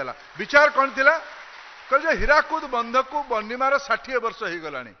देला विचार कौन थिला कह हीराकुद बंध को बनिमार 60 वर्ष हो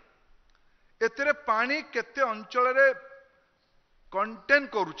गला एते पानी केते अंचल कंटेन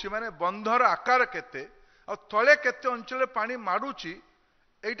करुच्ची माने बंधर आकार केते आ तले केते अंचल पानी माडुची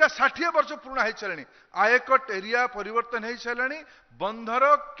एटा 60 वर्ष पुराना हो सारे आयकट एरिया परिवर्तन हो सारे बंधर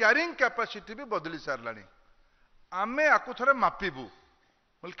क्यारिंग कैपेसिटी भी बदली सारा आमे आकु थरे मापिबू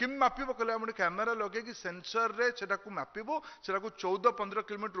बोले किम मापिबो कहले हम कैमेरा लगे कि सेंसर रे सेटा को मापिबो सेटा को 14-15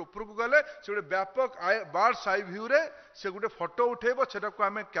 किलोमीटर ऊपर को गले से गोटे व्यापक बार्ड्स आई व्यू रे से गोटे फोटो उठेबो सेटा को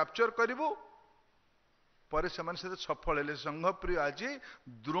आमे कैप्चर करिवो पर से सफल हेले संघप्रिय आज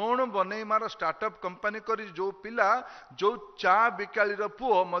द्रोण बनई मार स्टार्टअप कंपनी करी जो पिला जो चा बिकाली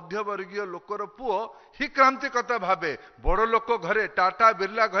पुओ मध्यवर्गीय लोकर पुओ ही क्रांतिकता भावे बड़ लोक घरे टाटा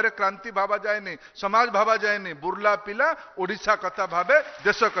बिरला घरे क्रांति भावा जाएनी समाज भावा जाएनी बुर्ला पिला ओडिशा कथा भावे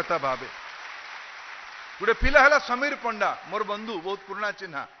देश कथा भावे गोटे पिला है समीर पंडा मोर बंधु बहुत पुराना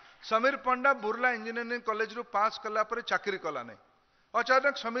चिन्हा समीर पंडा बुर्ला इंजीनियरिंग कॉलेज रु पास कला पर चाकरी कला नहीं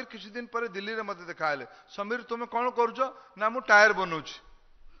अचानक समीर किसी दिन पर दिल्ली रे मत देखा समीर तुम कौन कर ना मु टायर बनाऊँ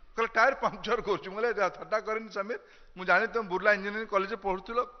कल टायर पंक्चर कर थट्टा करनी समीर मुझे जानी तुम बुर्ला इंजीनियरिंग कॉलेज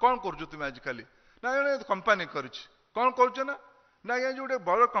पढ़ुल कौन कर तुम आजिकल ना कंपनी कर कौन कर ना जो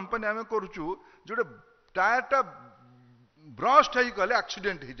बड़ कंपनी आम करुचु जो टायरटा ब्रस्ट हो गले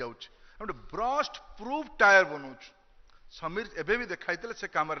एक्सीडेंट हो जाए ब्रस्ट प्रूफ टायर बनाऊँ समीर एवं भी देखाई से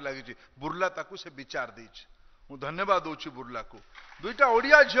काम लगी बुर्ला ताकू से विचार देछि मु धन्यवाद दूची बुर्ला को दुईटा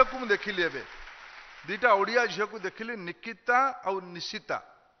ओडिया झील को देखिली एबे दुईटा ओडिया झील को देखिली निकिता और निशिता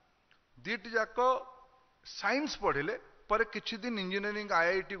दीट जाक साइंस पढ़िले पर किछि दिन इंजीनियरिंग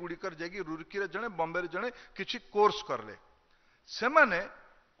आईआईटी गुड़िकर जाकि रुड़की रे जणे बॉम्बे रे जणे किछि कोर्स करले से माने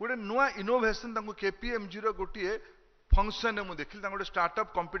गोटे नुआ इनोवेशन तांको केपीएमजी रो गोटिए फंक्शन रे मु देखिली तांको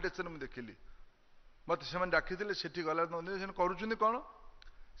स्टार्टअप कंपटीशन मु देखिली मते से माने डाकिथिले सेठी गला से करूछुनी कोन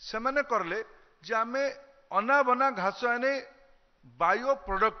से माने करले जे आमे अना बना घास आने बायो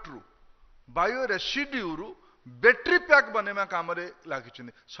प्रोडक्ट रु बायो रेसिड्यू रु बैटरी पैक बनेमा काम रे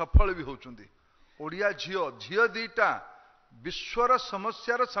लागिछुनी सफल भी होचुंदी ओडिया झियो झियो दीटा विश्वर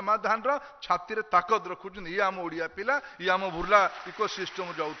समस्यार समाधान रो छाती रे ताकत रखुछुनी ये आम ओडिया पिला ये आम बुर्ला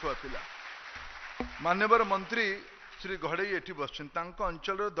इकोसिस्टम जाउथवा पिला माननीय मंत्री श्री घड़ई एठी बसछन तांको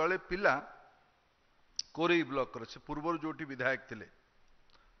अंचल दले पिला कोरेई ब्लॉक रे से पूर्व जोटी विधायक थिले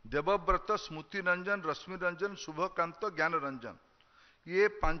देवव्रत स्मृति रंजन रश्मि रंजन शुभकांत ज्ञान रंजन ये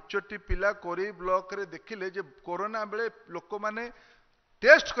 5टी पिला कोरेई ब्लॉक रे देखिले जे कोरोना बेले लोक माने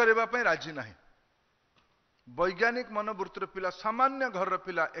टेस्ट करबा पय राजी नाही वैज्ञानिक मनोवृत्तिर पिला सामान्य घर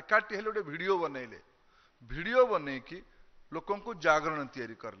पिला एकाटी हेले गोटे वीडियो बनै कि लोकों को जागरण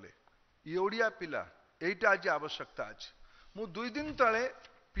तैयारी करले ये ओडिया पिला एटा आज आवश्यकता अछि मु 2 दिन तळे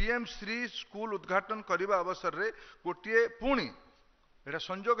पीएम श्री स्कूल उद्घाटन करबा अवसर रे गोटिए पुणी एटा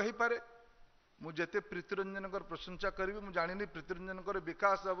संजोग हो पारे मुझे प्रीतिरंजन प्रशंसा करी मुझे जानी प्रीतिरंजन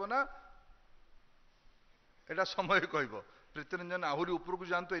विकास हम ना एटा समय कहब प्रीतिरंजन आहरी ऊपर को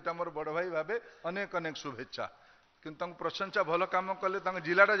जातु यहाँ मोर बड़ भाई भावे अनेक अनेक शुभेच्छा किंतु प्रशंसा भल कम कले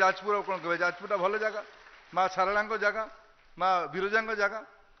जिलाटा जाजपुर कौन कहे जाजपुरटा भल जगह माँ सारला जगह माँ विरजा जगह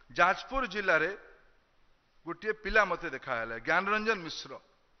जाजपुर जिले में गोटे पिला मत देखा ज्ञान रंजन मिश्र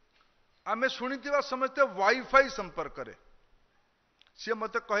आमे शुणिथिबा समस्ते वाईफाई संपर्क रे सी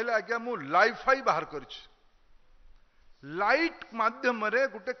मत कहले आज्ञा मु लाइफाई बाहर कर लाइट माध्यम रे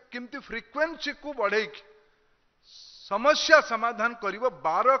गोटे केमती फ्रिक्वेंसी को बढ़े समस्या समाधान करिवो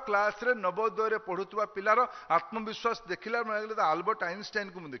 12 क्लास रे नवोदय रे पढ़ुतबा पिलार आत्मविश्वास देखिला आल्बर्ट आइंस्टाइन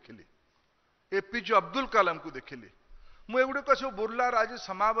को मु देखिली एपीजे अब्दुल कलाम को देखिली मु एगुड़े सब बुर्लार आज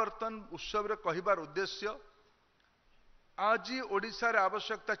समावर्तन उत्सव रे कहिबार उद्देश्य आज ओडिशा रे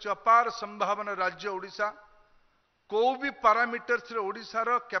आवश्यकता अपार संभावना राज्य ओडिशा को भी पारामीटर्स रे ओडिशा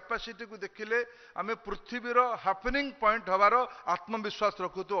रो कैपेसिटी को देखिले आमे पृथ्वी रो हैपनिंग पॉइंट हवार आत्मविश्वास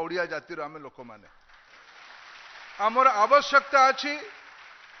रखु तो ओडिया जाति रो आमे लोक माने आमर आवश्यकता अछि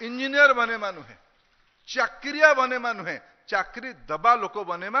इंजीनियर बनेमा नुहे चाकरिया बनेमा नुहे चाकरी दबा लोक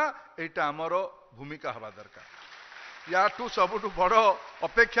बनेमा एटा आमर भूमिका हवा दरकार याठू सबुठू बड़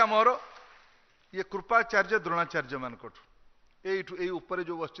अपेक्षा मोर ये कृपाचार्य द्रोणाचार्य मान कठू ये ऊपर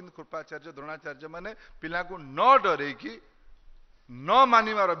जो बस कृपाचार्य द्रोणाचार्य माने पिला को न डरे कि न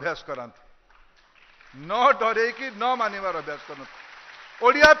मानिवार अभ्यास करांत न डरे कि न मानिवार अभ्यास करत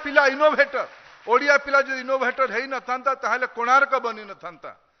ओडिया पिला इनोवेटर ओडिया पिला जो इनोवेटर है न थांता ताहले कोणार्क बनी न थांता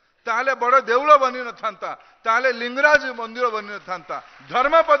ताहले बड़ देउल बनी न थांता ताहले लिंगराज मंदिर बनी न थांता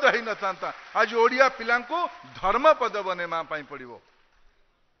धर्मपद है न थांता आज ओडिया पिला को धर्मपद बने मा पाई पड़िबो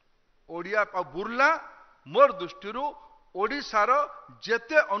ओडिया बुर्ला मोर दृष्टि ओडिशार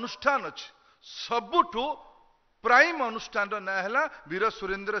जेते अनुष्ठान अच्छे सबुठू प्राइम अनुष्ठान ना है वीर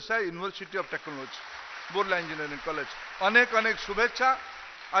Surendra Sai university of technology Burla engineering college अनेक अनेक शुभेच्छा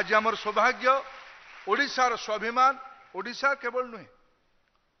आज आमर सौभाग्य ओडिशार स्वाभिमान ओडिशा केवल नुहे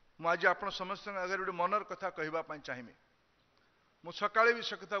मुझे आप समस्त आगे गोटे मनर कथा कहवाई चाहिए मु सकाळे भी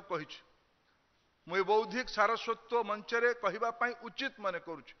से कथा कही मु बौद्धिक सारस्वत मंच रे कहबा पई उचित माने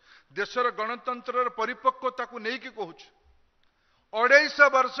करूछ देशर गणतंत्र परिपक्वता को नहीं कि कहूछ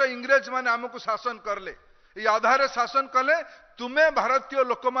 250 वर्ष इंग्रेज माने हमको शासन करले ये आधार शासन कले तुम्हें भारतीय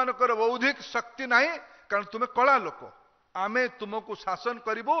लोक मानकर बौद्धिक शक्ति नहीं कारण तुम्हें कला लोक आमे तुमको शासन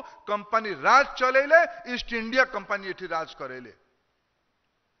करिबो कंपनी राज चलेले ईस्ट इंडिया कंपनी एठी राज करेले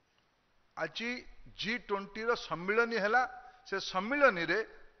आज G20 रो सम्मिलनी हैला से सम्मिलनी रे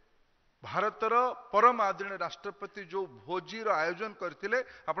भारतर परम आदरणीय राष्ट्रपति जो भोजी रो आयोजन करथिले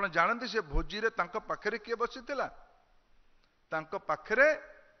आपण जानते से भोजी रे तांको पाखरे के बसिथिला तांको पाखरे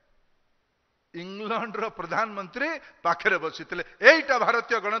इंग्लैंड रो प्रधानमंत्री पाखरे बसिथिले एटा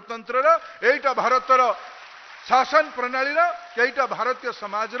भारतीय गणतंत्र रो एटा भारतर शासन प्रणाली रो एटा भारतीय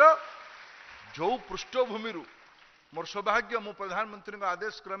समाज रो जो पृष्ठभूमि रु मोर सौभाग्य मु प्रधानमंत्री का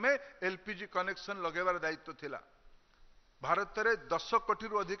आदेश क्रमे एलपीजी कनेक्शन लगेबार दायित्व थिला भारत रे 10 कोटी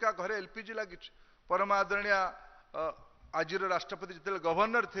रु अधिका घरे एलपीजी लगी परम आदरणीय आज राष्ट्रपति जिते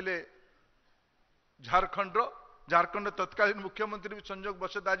गवर्नर थिले झारखंड तत्कालीन मुख्यमंत्री भी संजोग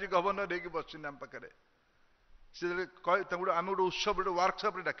बसत आज गवर्नर होगी बस आम पाखे आम गोटे उत्सव गोटे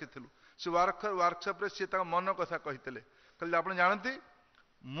वर्कशॉप डाकी से वर्कशॉप सी मन कथा कहते कहले आप जानती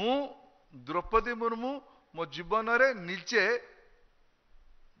मु द्रौपदी मुर्मू मो जीवन रे निजे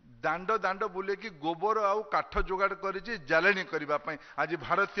दांड दांड बुले कि गोबर आउ काठ जोगाड़ करी जालेनी करने आज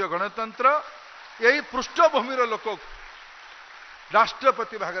भारतीय गणतंत्र यही पृष्ठभूमि लोक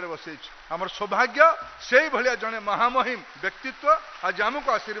राष्ट्रपति भाग में बसई आमर सौभाग्य से भाया जड़े महामहिम व्यक्तित्व आज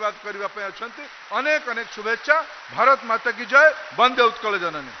आमको आशीर्वाद करने अच्छा अनेक अनेक शुभेच्छा भारत माता की जय वंदे उत्कल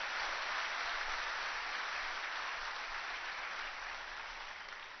जननी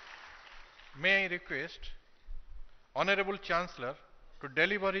May I request Honorable Chancellor to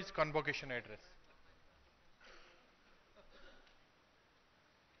deliver his convocation address.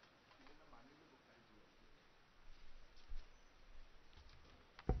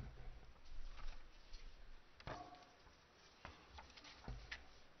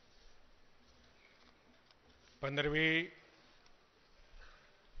 पंद्रहवीं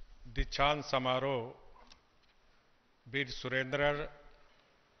दीक्षांत समारोह वीर सुरेंद्र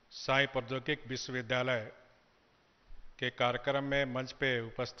साई प्रौद्योगिक विश्वविद्यालय के कार्यक्रम में मंच पे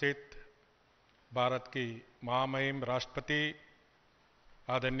उपस्थित भारत की महामहिम राष्ट्रपति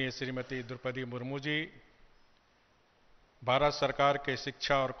आदरणीय श्रीमती द्रौपदी मुर्मू जी, भारत सरकार के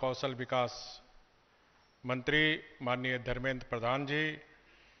शिक्षा और कौशल विकास मंत्री माननीय धर्मेंद्र प्रधान जी,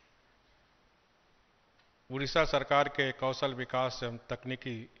 उड़ीसा सरकार के कौशल विकास एवं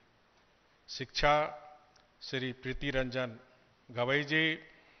तकनीकी शिक्षा श्री प्रीति रंजन गवई जी,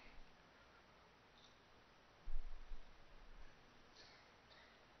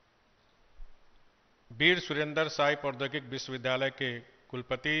 वीर सुरेंद्र साई प्रौद्योगिक विश्वविद्यालय के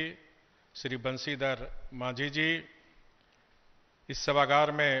कुलपति श्री बंशीधर मांझी जी, इस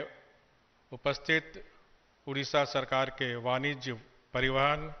सभागार में उपस्थित उड़ीसा सरकार के वाणिज्य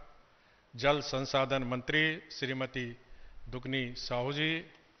परिवहन जल संसाधन मंत्री श्रीमती दुगनी साहू जी,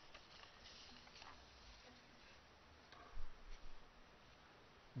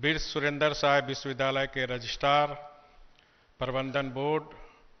 वीर सुरेंद्र साई विश्वविद्यालय के रजिस्ट्रार, प्रबंधन बोर्ड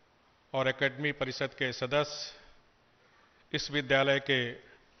और एकेडमी परिषद के सदस्य, इस विद्यालय के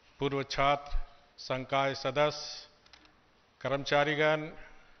पूर्व छात्र, संकाय सदस्य, कर्मचारीगण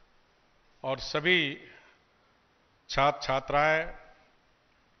और सभी छात्र छात्राएं,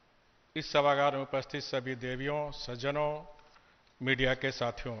 इस सभागार में उपस्थित सभी देवियों, सज्जनों, मीडिया के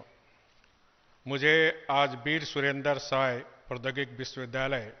साथियों, मुझे आज वीर सुरेंद्र साई प्रौद्योगिक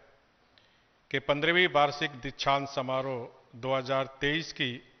विश्वविद्यालय के 15वीं वार्षिक दीक्षांत समारोह 2023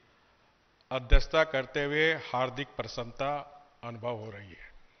 की अध्यक्षता करते हुए हार्दिक प्रसन्नता अनुभव हो रही है।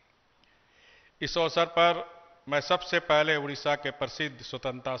 इस अवसर पर मैं सबसे पहले उड़ीसा के प्रसिद्ध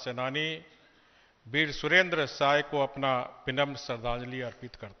स्वतंत्रता सेनानी वीर सुरेंद्र साय को अपना विनम्र श्रद्धांजलि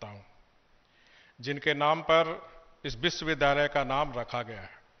अर्पित करता हूं, जिनके नाम पर इस विश्वविद्यालय का नाम रखा गया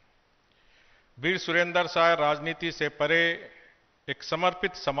है। वीर सुरेंद्र साय राजनीति से परे एक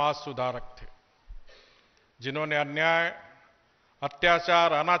समर्पित समाज सुधारक थे, जिन्होंने अन्याय,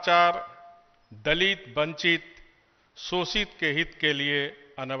 अत्याचार, अनाचार, दलित, वंचित, शोषित के हित के लिए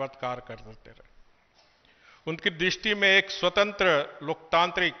अनवरत कार्य करते रहे। उनकी दृष्टि में एक स्वतंत्र,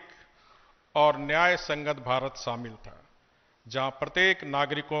 लोकतांत्रिक और न्याय संगत भारत शामिल था, जहां प्रत्येक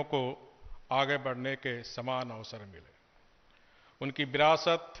नागरिकों को आगे बढ़ने के समान अवसर मिले। उनकी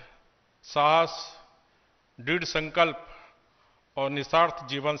विरासत, साहस, दृढ़ संकल्प और निस्वार्थ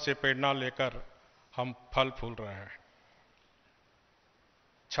जीवन से प्रेरणा लेकर हम फल फूल रहे हैं।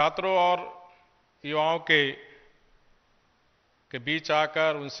 छात्रों और युवाओं के के बीच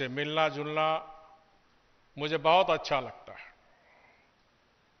आकर उनसे मिलना जुलना मुझे बहुत अच्छा लगता है,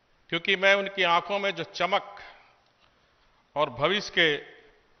 क्योंकि मैं उनकी आंखों में जो चमक और भविष्य के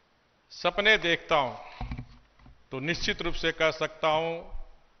सपने देखता हूं, तो निश्चित रूप से कह सकता हूं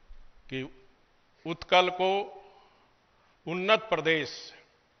कि उत्कल को उन्नत प्रदेश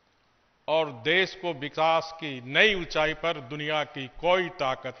और देश को विकास की नई ऊंचाई पर दुनिया की कोई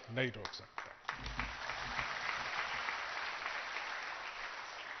ताकत नहीं रोक सकता।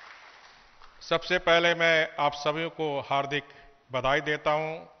 सबसे पहले मैं आप सभी को हार्दिक बधाई देता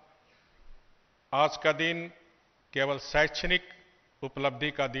हूं। आज का दिन केवल शैक्षणिक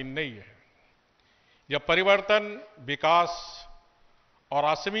उपलब्धि का दिन नहीं है, यह परिवर्तन, विकास और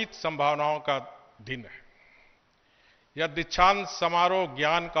असीमित संभावनाओं का दिन है। यह दीक्षांत समारोह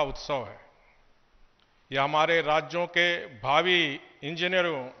ज्ञान का उत्सव है। यह हमारे राज्यों के भावी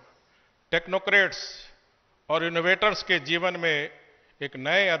इंजीनियरों, टेक्नोक्रेट्स और इनोवेटर्स के जीवन में एक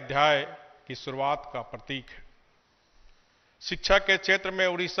नए अध्याय की शुरुआत का प्रतीक है। शिक्षा के क्षेत्र में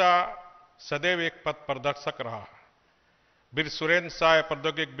उड़ीसा सदैव एक पथ प्रदर्शक रहा है। वीर सुरेंद्र साय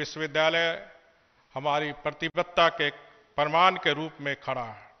प्रौद्योगिकी विश्वविद्यालय हमारी प्रतिबद्धता के प्रमाण के रूप में खड़ा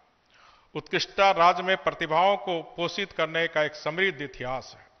है। उत्कृष्टता राज्य में प्रतिभाओं को पोषित करने का एक समृद्ध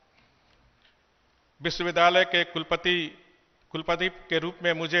इतिहास है। विश्वविद्यालय के कुलपति के रूप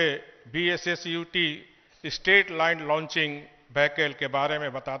में मुझे VSSUT state line launching vehicle के बारे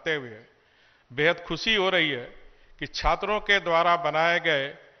में बताते हुए बेहद खुशी हो रही है कि छात्रों के द्वारा बनाए गए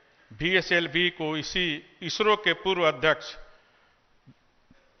VSLV को इसरो के पूर्व अध्यक्ष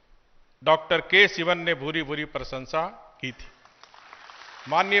डॉक्टर के शिवन ने भूरी भूरी प्रशंसा की थी।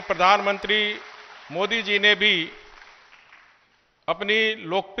 माननीय प्रधानमंत्री मोदी जी ने भी अपनी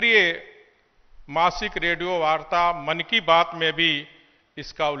लोकप्रिय मासिक रेडियो वार्ता मन की बात में भी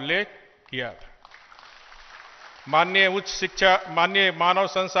इसका उल्लेख किया था। माननीय उच्च शिक्षा, माननीय मानव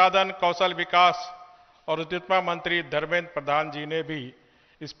संसाधन, कौशल विकास और उद्यमिता मंत्री धर्मेंद्र प्रधान जी ने भी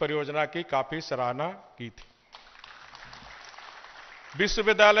इस परियोजना की काफी सराहना की थी।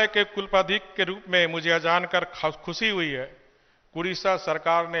 विश्वविद्यालय के कुलपति के रूप में मुझे यह जानकर खुशी हुई है कि उड़ीसा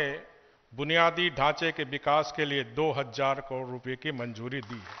सरकार ने बुनियादी ढांचे के विकास के लिए 2000 करोड़ रुपए की मंजूरी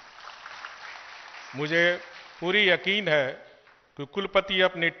दी है। मुझे पूरी यकीन है कि कुलपति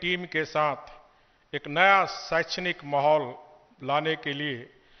अपनी टीम के साथ एक नया शैक्षणिक माहौल लाने के लिए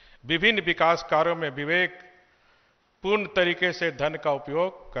विभिन्न विकास कार्यों में विवेक पूर्ण तरीके से धन का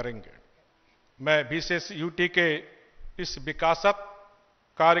उपयोग करेंगे। मैं VSSUT के इस विकासक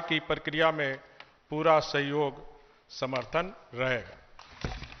कार्य की प्रक्रिया में पूरा सहयोग समर्थन रहेगा।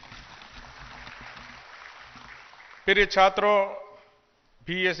 प्रिय छात्रों,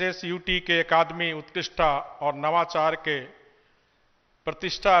 VSSUT के अकादमी उत्कृष्टता और नवाचार के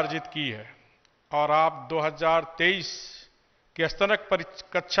प्रतिष्ठा अर्जित की है और आप 2023 के स्नातक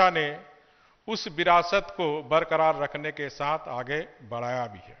कक्षा ने उस विरासत को बरकरार रखने के साथ आगे बढ़ाया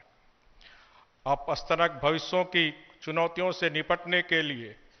भी है। आप स्नातक भविष्यों की चुनौतियों से निपटने के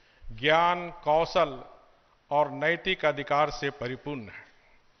लिए ज्ञान, कौशल और नैतिक अधिकार से परिपूर्ण है।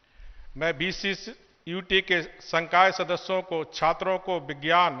 मैं VSSUT के संकाय सदस्यों को छात्रों को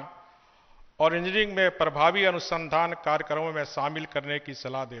विज्ञान और इंजीनियरिंग में प्रभावी अनुसंधान कार्यक्रमों में शामिल करने की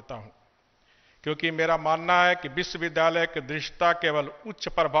सलाह देता हूं, क्योंकि मेरा मानना है कि विश्वविद्यालय की दृष्टता केवल उच्च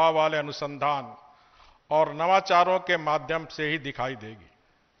प्रभाव वाले अनुसंधान और नवाचारों के माध्यम से ही दिखाई देगी।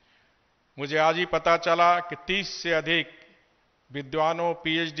 मुझे आज ही पता चला कि 30 से अधिक विद्वानों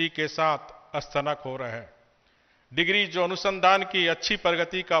PhD के साथ स्नातक हो रहे हैं। डिग्री जो अनुसंधान की अच्छी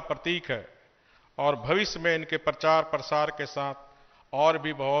प्रगति का प्रतीक है और भविष्य में इनके प्रचार प्रसार के साथ और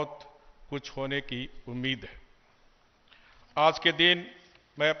भी बहुत कुछ होने की उम्मीद है। आज के दिन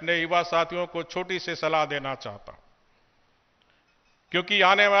मैं अपने युवा साथियों को छोटी सी सलाह देना चाहता हूं, क्योंकि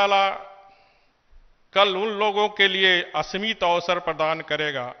आने वाला कल उन लोगों के लिए असीमित अवसर प्रदान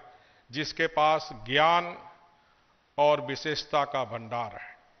करेगा जिसके पास ज्ञान और विशेषता का भंडार है।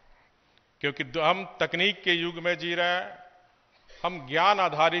 क्योंकि हम तकनीक के युग में जी रहे हैं, हम ज्ञान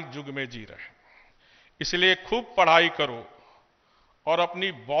आधारित युग में जी रहे हैं। इसलिए खूब पढ़ाई करो और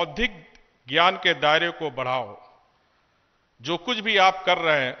अपनी बौद्धिक ज्ञान के दायरे को बढ़ाओ। जो कुछ भी आप कर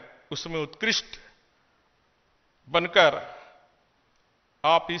रहे हैं उसमें उत्कृष्ट बनकर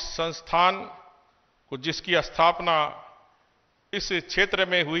आप इस संस्थान को, जिसकी स्थापना इस क्षेत्र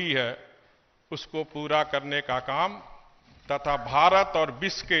में हुई है, उसको पूरा करने का काम तथा भारत और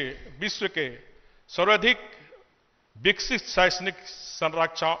विश्व के सर्वाधिक विकसित शैक्षणिक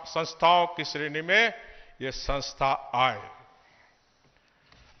संस्थाओं की श्रेणी में यह संस्था आए।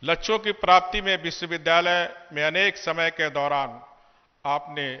 लक्ष्यों की प्राप्ति में विश्वविद्यालय में अनेक समय के दौरान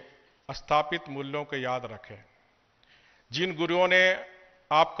आपने स्थापित मूल्यों को याद रखें। जिन गुरुओं ने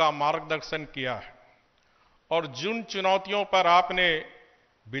आपका मार्गदर्शन किया है और जिन चुनौतियों पर आपने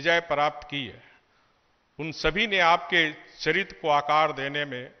विजय प्राप्त की है, उन सभी ने आपके चरित्र को आकार देने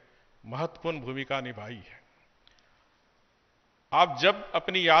में महत्वपूर्ण भूमिका निभाई है। आप जब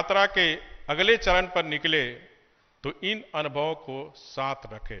अपनी यात्रा के अगले चरण पर निकले तो इन अनुभवों को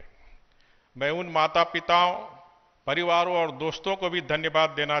साथ रखें। मैं उन माता पिताओं, परिवारों और दोस्तों को भी धन्यवाद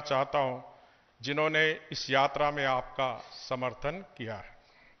देना चाहता हूं जिन्होंने इस यात्रा में आपका समर्थन किया है।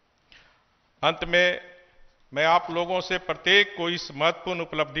 अंत में मैं आप लोगों से प्रत्येक को इस महत्वपूर्ण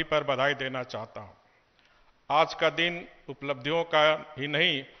उपलब्धि पर बधाई देना चाहता हूं। आज का दिन उपलब्धियों का ही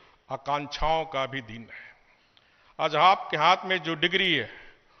नहीं, आकांक्षाओं का भी दिन है। आज आपके हाथ में जो डिग्री है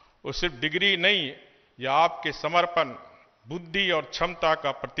वो सिर्फ डिग्री नहीं, यह आपके समर्पण, बुद्धि और क्षमता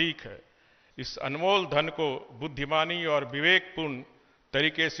का प्रतीक है। इस अनमोल धन को बुद्धिमानी और विवेकपूर्ण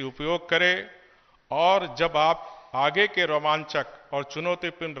तरीके से उपयोग करें और जब आप आगे के रोमांचक और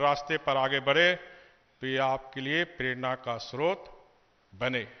चुनौतीपूर्ण रास्ते पर आगे बढ़े तो ये आपके लिए प्रेरणा का स्रोत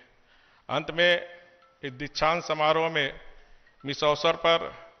बने। अंत में इस दीक्षांत समारोह में इस अवसर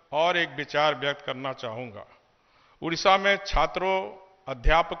पर और एक विचार व्यक्त करना चाहूंगा। उड़ीसा में छात्रों,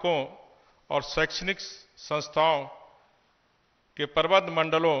 अध्यापकों और शैक्षणिक संस्थाओं के प्रबंध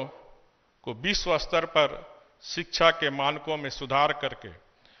मंडलों को विश्व स्तर पर शिक्षा के मानकों में सुधार करके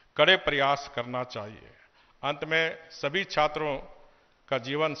कड़े प्रयास करना चाहिए। अंत में सभी छात्रों का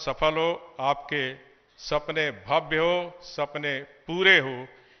जीवन सफल हो, आपके सपने भव्य हो, सपने पूरे हो,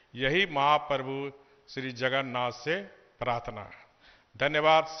 यही महाप्रभु श्री जगन्नाथ से प्रार्थना है।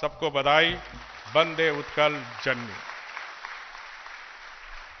 धन्यवाद, सबको बधाई। वंदे उत्कल जननी।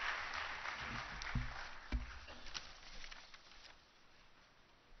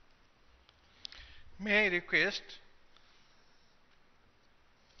 May I request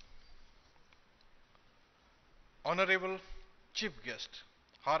Honorable Chief Guest,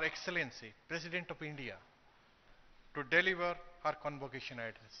 Her Excellency, President of India, to deliver her convocation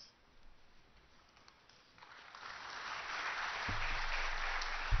address.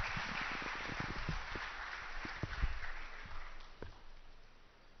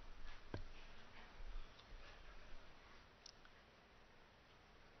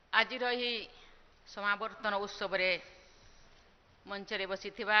 आजिर ही समावर्तन उत्सव रे मंचरे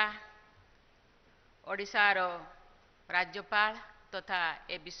बसिथिबा ओडिशार राज्यपाल तथा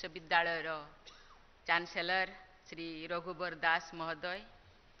ए विश्वविद्यालय चांसलर श्री रघुवर दास महोदय,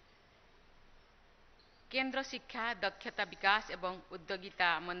 केंद्र शिक्षा, दक्षता विकास एवं उद्योगिता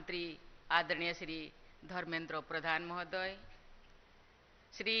मंत्री आदरणीय श्री धर्मेंद्र प्रधान महोदय,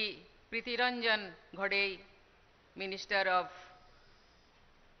 श्री प्रीतिरंजन घोड़े, minister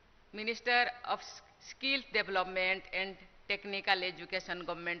of skill development and technical education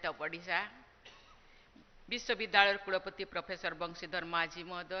government of Odisha, विश्वविद्यालय कुलपति प्रोफेसर बंशीधर माझी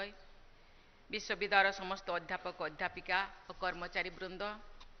महोदय, विश्वविद्यालय समस्त अध्यापक, अध्यापिका और कर्मचारी वृंद,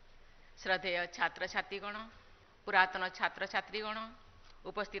 श्रद्धेय छात्र छात्रीगण, पुरातन छात्र छात्रीगण,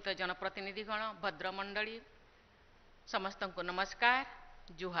 उपस्थित जनप्रतिनिधिगण, भद्रमंडली, समस्त को नमस्कार,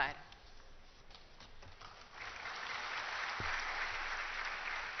 जुहार।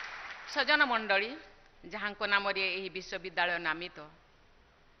 सजन मंडली, जहां नाम यही विश्वविद्यालय नामित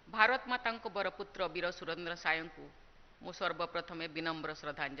भारत माता बरपुत्र वीर सुरेंद्र साय को मु सर्वप्रथम विनम्र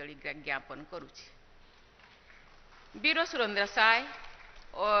श्रद्धांजलि ज्ञापन करुछि। वीर सुरेंद्र साय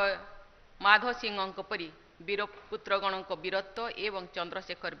और माधव सिंह परी वीरपुत्रगण वीरत्व एवं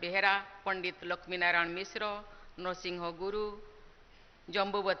चंद्रशेखर बेहेरा, पंडित लक्ष्मीनारायण मिश्र, नरसिंह गुरु,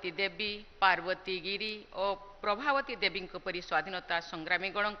 जम्बुवती देवी, पार्वती गिरी और प्रभावती देवी परी स्वाधीनता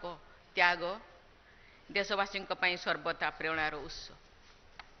संग्रामीगण त्याग देशवासी सर्वदा प्रेरणार उत्स।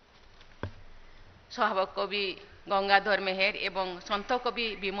 स्वभाव कवि गंगाधर मेहेर एवं सन्त कवि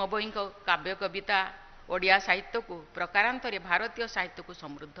भीम भोई काव्य कविता ओडिया साहित्य को प्रकारांतरे भारतीय साहित्य को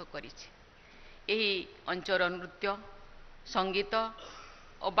समृद्ध करिछि। एही अंचल नृत्य, संगीत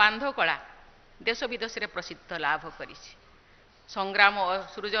और बांध कला देश विदेश में प्रसिद्ध लाभ करिछि। संग्राम और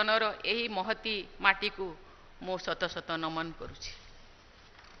सृजनर एही महती माटी को मु शत शत नमन करुछि।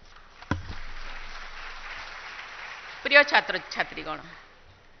 प्रिय छात्र छात्रीगण,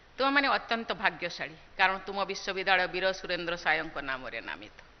 तुम मैंने अत्यंत भाग्यशाली, कारण तुम विश्वविद्यालय वीर सुरेंद्र साय नाम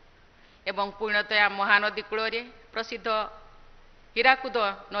नामित एवं पूर्णतया महानदी कूल प्रसिद्ध हीराकुद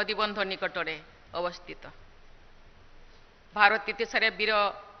नदीबंध निकटरे अवस्थित। भारत इतिहास वीर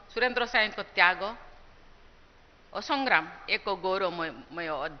सुरेंद्र साय त्याग और संग्राम एक गौरवमय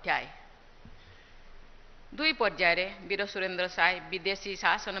अध्याय। दुई पर्याय वीर सुरेंद्र साय विदेशी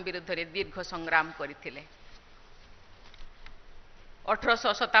शासन विरुद्ध दीर्घ संग्राम करथिले।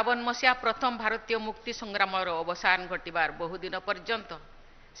 1857 मसीहा प्रथम भारतीय मुक्ति संग्रामर अवसान घटिबार बहुदिन पर्यंत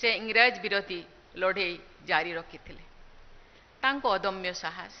से इंग्रज विरोधी लड़ाई जारी रखिथिले। तांको अदम्य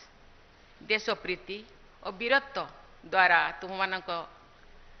साहस, देशप्रीति और वीरत्व द्वारा तुममानक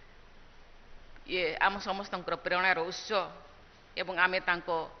ये आम समस्तंकर प्रेरणार उत्स एवं आमे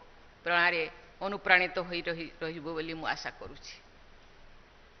तांको प्रेरणारे अनुप्राणित होई रहिबो बोली मु आशा करूछि।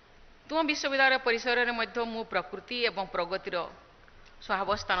 तुम विश्वविद्यालय परिसर में मध्य मु प्रकृति एवं प्रगतिर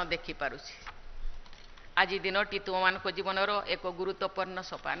स्वावस्थान देखि पारुछि। आज दिनटी तुममानक जीवनर एक गुरुत्वपूर्ण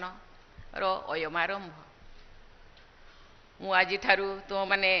सोपान रो अयमारंभ। मु आज ठारू तुम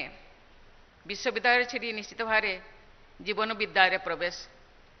माने विश्वविद्यालय छेड़ी निश्चित भावे जीवन विद्यालय प्रवेश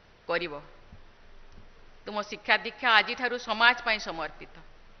करिवो। तुम शिक्षा दीक्षा आज ठारू समाज पाई समर्पित।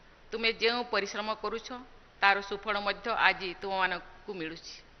 तुमे जो परिश्रम करुछ तार सुफल मध्य आज तुम मानकु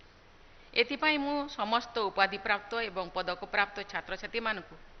मिलुछि। एथिपाई मु समस्त उपाधि प्राप्त एवं पदक प्राप्त छात्र छात्री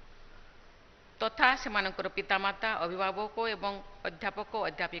मानकु तथा सेमानकर पितामाता अभिभावक एवं अध्यापक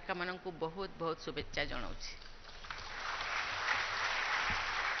अध्यापिका मानकु बहुत बहुत शुभेच्छा जणाउछि।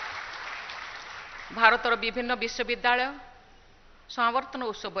 भारतर विभिन्न विश्वविद्यालय समावर्तन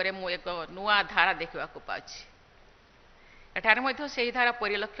उत्सव में मु एक नुआ धारा देखा पाछि। एठार मध्य सेही धारा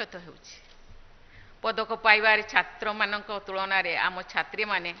परिलक्षित होउछि। पदक पाइबार छात्र मानक तुलन में आम छात्री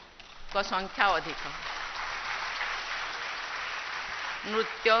माने को संख्या अधिक।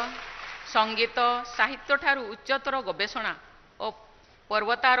 नृत्य, संगीत, साहित्य ठारू उच्चतर गवेषणा और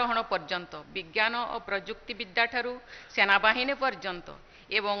पर्वतारोहण पर्यंत, विज्ञान और प्रजुक्ति विद्या ठारू सेनाबाहिनी पर्यंत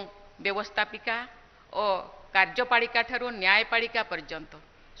एवं व्यवस्थापिका और कार्यपालिका ठारू न्यायपालिका पर्यंत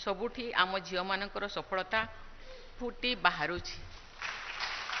सबुठी आम झील मानकर सफलता फुटी बाहरुछि।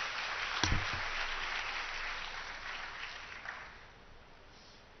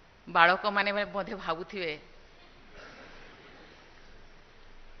 बालक माने मध्य भावुथिबे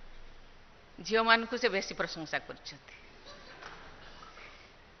झील मानकु से बेसी प्रशंसा करछथि।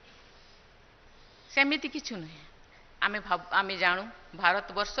 सेमिति किछु नहीं। आमे जानू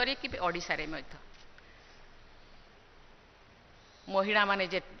भारत वर्ष रे कि ओडिसा रे मध्य महिला माने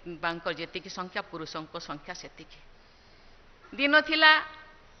जेतिकी संख्या पुरुषों संख्या सेतिकी। दिन थिला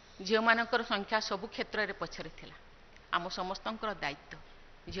झील मानकर संख्या सबु क्षेत्र रे पछरे थिला। आम समस्तंकर दायित्व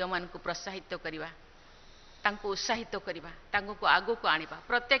झील मानकु प्रोत्साहित करिवा, तांको उत्साहित करिवा, तांको को आगो को आनिबा,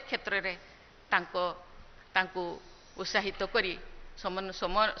 प्रत्येक क्षेत्र रे तांको उत्साहित करी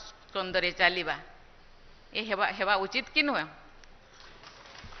समस्कंदरे चलिबा ए हेबा उचित कि नुह।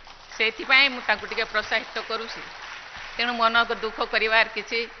 सेथिपाई मु तांको टिके प्रोत्साहित करूसी। तेणु मन को दुख करिवार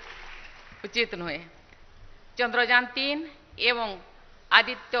किछि उचित नुहे। चंद्रयान 3 एवं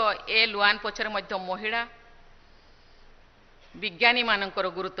आदित्य A1 पछरे मध्य महिला विज्ञानी मानकर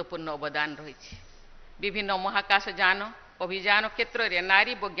गुरुत्वपूर्ण अवदान रही। विभिन्न महाकाश यान अभियान क्षेत्र में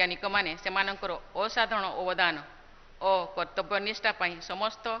नारी वैज्ञानिक माने सेमानकर असाधारण अवदान और कर्तव्यनिष्ठा पाई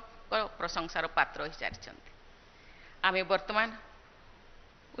समस्त प्रशंसार पात्र हो सारी। आमे वर्तमान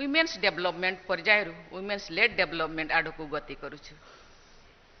women's development पर्यायर women's lead development आड़ को गति करुछु।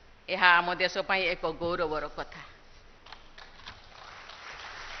 यह आम देश पाई एक गौरवर कथा।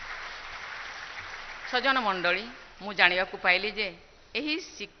 सजन मंडली मु जानिया को पाइली जे एही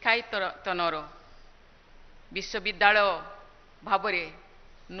शिक्षायतनर विश्वविद्यालय भावरे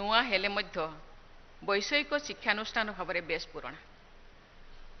नुआ हेले मध्य वैषयिक शिक्षानुष्ठान भावरे बेस पुराणा।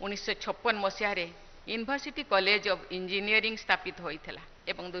 1956 मसीह यूनिवर्सिटी कॉलेज ऑफ इंजीनियरिंग स्थापित होइथिला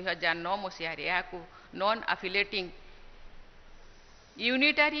एवं 2009 मसीह यहाकू नॉन अफिलिएटिंग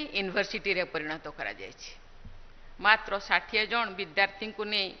यूनिटारी यूनिवर्सिटी रे परिणत करा जायछि। मात्र 60 जन विद्यार्थी को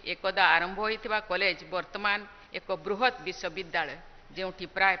नहीं एकदा आरंभ होइथिबा कॉलेज वर्तमान एक बृहत विश्वविद्यालय जोठी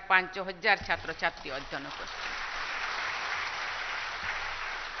प्राय 5000 छात्र छात्री अध्ययन करछन।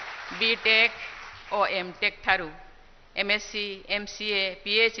 बीटेक और एमटेक ठारू एमएससी एमसीए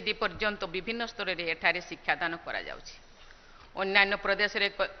पीएचडी पर्यंत विभिन्न स्तर में एठारे शिक्षादान करा जाउछि। अन्यान्य प्रदेश रे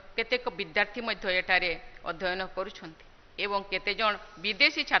केतेक विद्यार्थी मध्य एठारे अध्ययन करुछन्ति एवं केते जन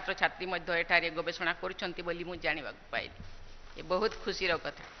विदेशी छात्र छात्री मध्य एठारे गवेषणा करुछन्ति बोली मु जानिबा पाइली। ये बहुत खुशीर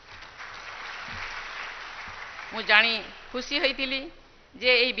कथा। मु जानी खुशी होइतिली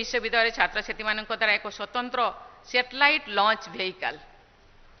जे एई विश्वविद्यालय छात्र छात्री मानक द्वारा एक स्वतंत्र सैटेलाइट लॉन्च व्हीकल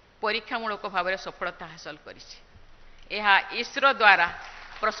परीक्षामूलक भाव में सफलता हासिल करिछि। यह इसरो द्वारा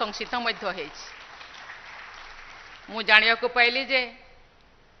प्रशंसित मध्य होइछि। मु जानिया को पाइली जे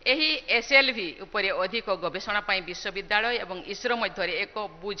एही एसएलवी उपरे अधिक गवेषणा पाई विश्वविद्यालय एवं इसरो मध्य एक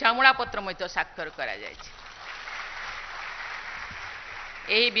बुझामणा पत्र मध्य स्वाक्षर करा जायछि।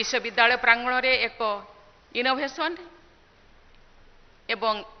 एही विश्वविद्यालय प्रांगण रे एक इनोवेशन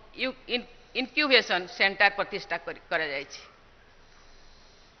एवं इनक्यूबेशन सेंटर प्रतिष्ठा करा जायछि।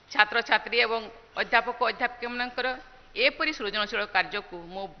 छात्र छात्री एवं अध्यापक अध्यापिका मानकर एपरी सृजनशील कार्य को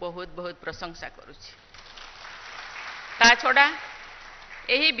मु बहुत बहुत प्रशंसा करुछि। ता छड़ा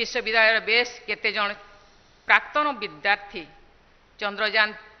यही विश्वविद्यालय बेस केते जन प्राक्तन विद्यार्थी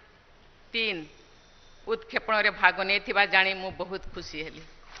चंद्रयान-3 उत्क्षेपण रे भाग नेथिबा जानी मु बहुत खुशी हेली।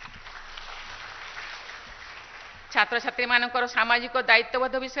 छात्र छात्री मानकर सामाजिक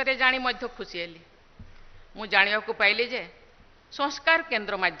दायित्वबोध विषय जानी मध्य खुशी हेली। मु जानिया को पाइली जे संस्कार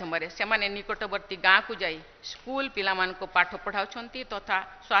केन्द्र माध्यम से माने निकटवर्ती गाँ को जाई स्कूल पिला मान को पाठ पढ़ाउछंती तथा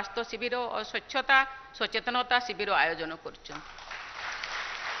स्वास्थ्य शिविर और स्वच्छता सचेतनता शिविर आयोजन करुछंती।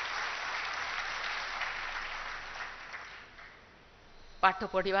 पाठ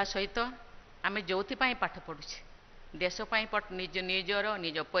पढ़िबा सहित आमे जोथिपाई पाठ पढ़ुछे देशपाई निज निजर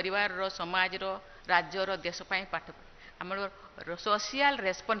निज परिवार रो समाज रो राज्य रो देशपाई पाठ हमर सोशल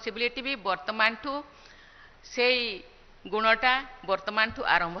रेस्पॉन्सिबिलिटी भी वर्तमान ठू से गुणटा वर्तमान ठू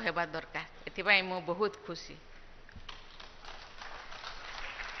आरंभ हेबा दरकार। एथिपाई मो बहुत खुशी।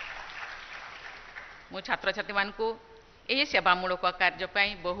 मो छात्र छात्री मान को यही सेवामूलक कार्य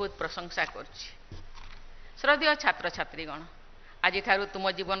पाई बहुत प्रशंसा करछि। श्रद्धेय छात्र छात्रीगण आज ठारू तुम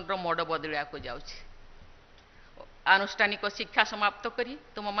जीवन रो मोड़ बदलिया को जाउछि। आनुष्ठानिक शिक्षा समाप्त करी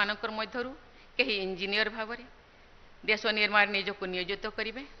तुम मानकर मध्यरु केही इंजीनियर भावरे देश निर्माण निजको नियोजित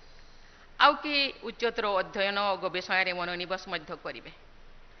करिवे आउ कि उच्चतर अध्ययन और गवेषणा रे मनोनिवेश मध्य करिवे।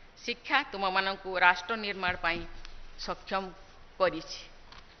 शिक्षा तुम मानकु राष्ट्र निर्माण पाई सक्षम करिछि।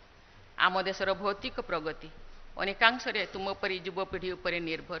 आम देशर भौतिक प्रगति अनेकांश रे तुम परि युवपीढ़ी उपरे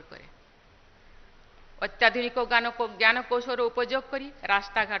निर्भर करे। अत्याधुनिक ज्ञान कौशल उपयोग करी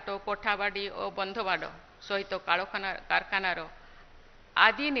रास्ता घाट कोठाबाड़ी और बंधवाड़ सहित कारखानार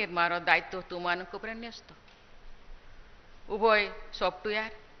आदि निर्माण दायित्व तुम उपरे न्यस्त। उभय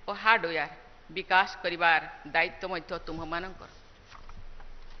सॉफ्टवेयर और हार्डवेयर विकास करिवार दायित्व मध्य तुम मानकर।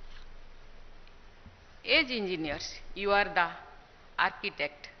 As engineers you are the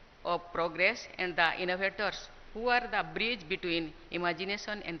architect of progress and the innovators who are the bridge between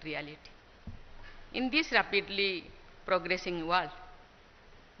imagination and reality. In this rapidly progressing world,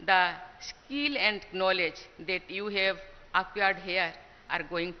 the skill and knowledge that you have acquired here are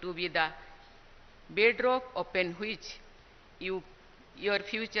going to be the bedrock upon which your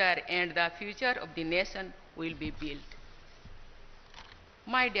future and the future of the nation will be built.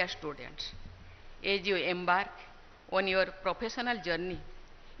 My dear students, as you embark on your professional journey,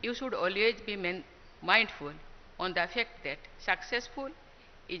 you should always be mindful on the fact that successful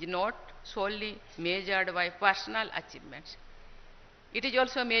is not solely measured by personal achievements. It is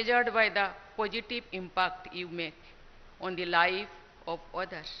also measured by the positive impact you make on the life of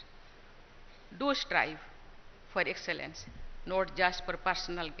others. Do strive for excellence, not just for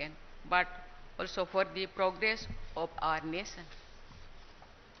personal gain, but also for the progress of our nation.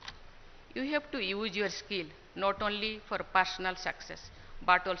 You have to use your skill not only for personal success,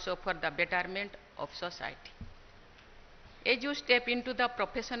 but also for the betterment of society. As you step into the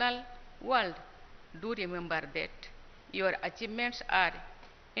professional world, do remember that your achievements are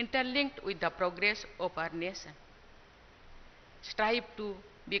interlinked with the progress of our nation. Strive to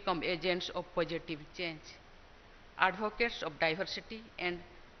become agents of positive change, advocates of diversity and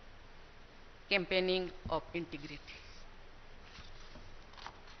campaigning of integrity.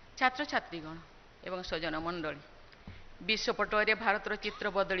 छात्र छात्रीगण एवं सजन मंडली विश्वपटरे भारतर चित्र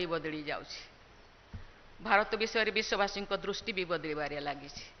बदली बदली जाउछि। भारत विषय विश्ववासी दृष्टि भी बदलबार लगी।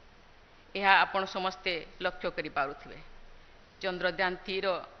 यह आपण समस्ते लक्ष्य करि पारुथिबे। चंद्रयान-3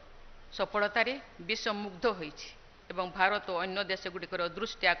 सफलतार विश्व मुग्ध होइछि एवं भारत और अन्य देशगुड़िकर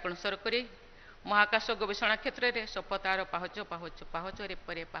दृष्टि आकर्षण करी महाकाश गवेषणा क्षेत्र में सफलतार पाहच पाहच पाहचरे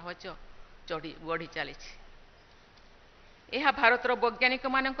परे पाहच चढ़ी बढ़ी चली। यह भारतर वैज्ञानिक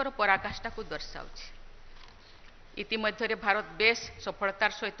मानकर पराकाष्ठा को दर्शाଉଛି। इतिमध्य भारत बेस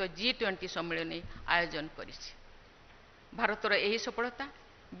सफलतार सहित G20 सम्मेलन आयोजन करिछि। भारतर यही सफलता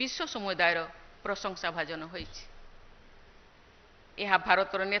विश्व समुदायर प्रशंसा भाजन होइछि। यह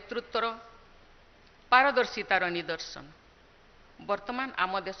भारतर नेतृत्वर पारदर्शितार निदर्शन। वर्तमान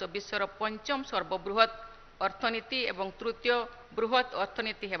आम देश विश्वर 5म सर्वबृहत अर्थनीति एवं 3य बृहत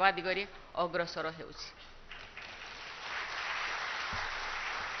अर्थनीति हेबा दिगरे अग्रसर हेउछि।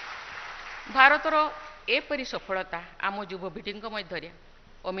 भारतर एपरी सफलता आम युवपीढ़ी मध्य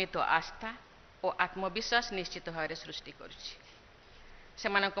अमित आस्था और आत्मविश्वास निश्चित भाव सृष्टि करुछि।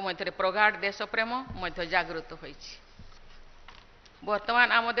 सेमानक मध्य प्रगाढ़ देशप्रेम मध्य जागृत होइछि।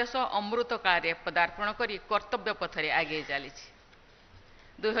 वर्तमान आम देश अमृत कार्य पदार्पण करी कर्तव्य पथरे आगे चली।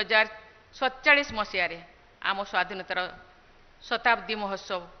 2047 मसीह आम स्वाधीनतार शताब्दी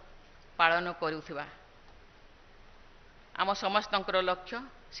महोत्सव पालन करुथिबा आम समस्तंकर लक्ष्य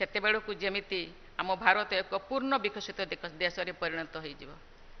सेतेबेळकु जेमिति आम भारत एक पूर्ण विकसित देश रे परिणत हो जिवो।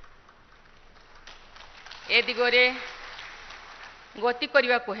 ए दिगरे गति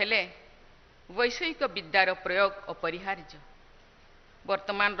करने को हेले वैषयिक विद्यार प्रयोग अपरिहार्य।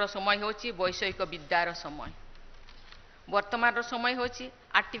 वर्तमान रो समय होची वैषयिक विद्यार समय। वर्तमान रो समय होची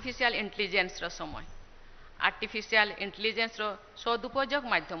आर्टिफिशियल इंटेलिजेंस रो समय। आर्टिफिशियल इंटेलिजेंस रो सदुपयोग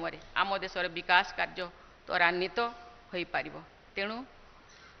माध्यम रे आम देशर विकास कार्य त्वरान्वित होई पारिबो। तेणु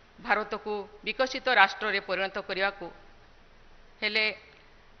भारत को विकसित राष्ट्र रे परिणत करने को हेले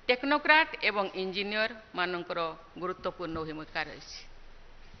टेक्नोक्राट एवं इंजीनियर मानकर गुरुत्वपूर्ण भूमिका रही।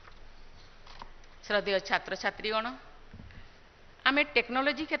 श्रद्धेय छात्र छात्रीगण, आमे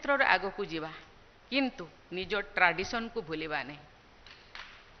टेक्नोलोजी क्षेत्र रे आगो को जीवा किंतु निज ट्रेडिशन को भूलिबा नहीं।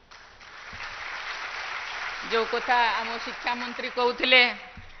 जो कथा आम शिक्षा मंत्री कहते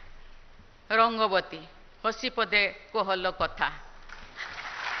रंगवती हसी पदे कहल कथा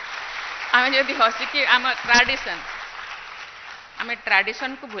आमे जदि हसिकी आम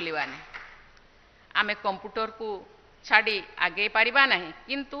ट्रेडिशन को भूलिबा नहीं। आमे कंप्यूटर को छाड़ी आगे पारिबा नहीं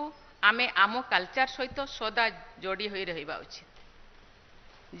किंतु आमे आम कल्चर सहित सदा जोड़ी होई रहिबा उचित।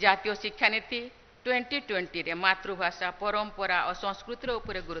 जातीय शिक्षा नीति 2020 रे मातृभाषा परंपरा और संस्कृति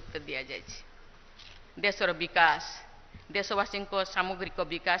उपरे गुरुत्व दिया जायछि। देशर विकास देशवासी सामग्रिक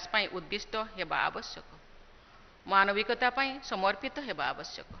विकास पाई उद्दिष्ट हेबा आवश्यक। मानविकता पाई समर्पित हेबा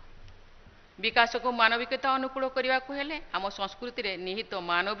आवश्यक। विकास को मानविकता अनुकूल करने को हेले आम संस्कृति रे निहित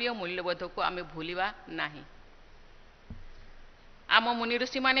मानवीय मूल्यबोध को आमे भूलिबा नाही। आम मुनि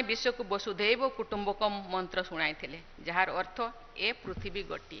ऋषि माने विश्व को वसुधैव कुटुंबकम मंत्र शुणाइथिले जार अर्थ ए पृथ्वी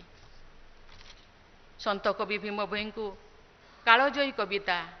गोटी। संत कवि भीम भोई को कालजयी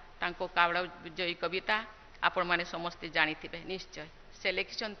कविता तांको कालजयी कविता आपण माने समस्ते जानिथिबे निश्चय। से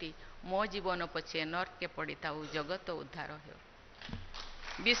लिखिसंती मो जीवन पछे नरके पड़िताउ जगत उद्धार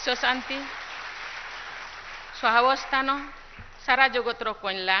हो। विश्व शांति स्वावस्थान सारा जगतर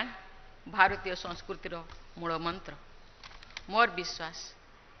कल्याण भारतीय संस्कृतिर मूल मंत्र। मोर विश्वास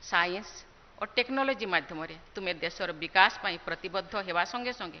साइंस और टेक्नोलोजी माध्यम रे तुमे देशर विकास पाई प्रतिबद्ध हेबा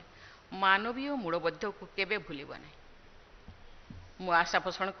संगे संगे मानवीय मूलबोध को केबे भूलिबो नै। मु आशा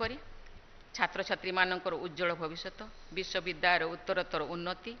पोषण करी छात्र छात्री मानकर उज्जवल भविष्यत विश्वविद्यालय उत्तरोत्तर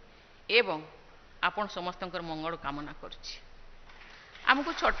उन्नति एवं आपण समस्तंकर मंगल कामना करुछि।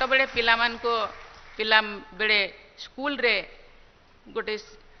 आमको छोट बेले पिला बेले स्कूल रे गोटे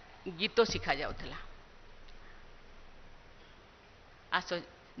गीत शिखा जाउथला आसो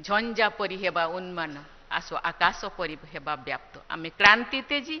झंझा परी हेबा उन्मान आसो आकाश परी हेबा व्याप्त। आमे क्रांति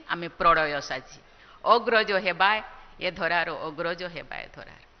तेजी आमे प्रलय साजी अग्रज हेबा ए धरार अग्रज हेबा ए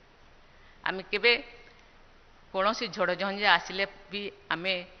धरार। आमे केबे कोनोसी झड़ झंझा आसिले भी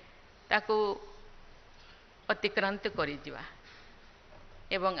आमे ताको अतिक्रांत करि जिवा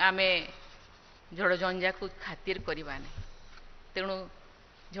एवं आमे झड़ झंझा को खातिर करवा नहीं। तेणु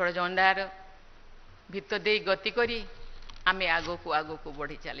झड़ झंडार भित दे गति करी आमे आगो को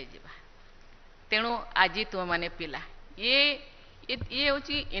बढ़ी चली जावा। तेणु आज तुम माने पिला ये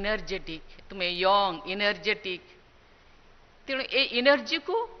होची एनर्जेटिक तुम्हें यंग एनर्जेटिक। तेणु ए एनर्जी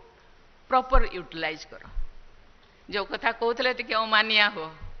को प्रॉपर यूटिलाइज करो। जो कथा कहते थे कि अमानिया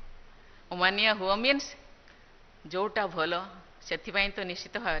हो मीन्स जोटा भल से तो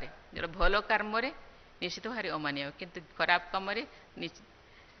निश्चित भाव जो भल कर्म निश्चित भाव अमानिया किंतु खराब कम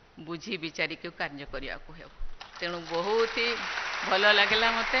बुझी विचारी कार्य करने को हो। तेणु बहुत ही भल लगे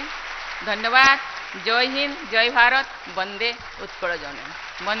मत। धन्यवाद। जय हिंद जय भारत वंदे उत्कल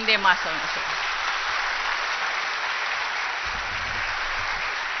जननी Vande Mataram.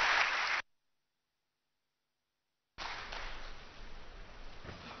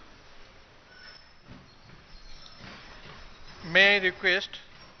 May I request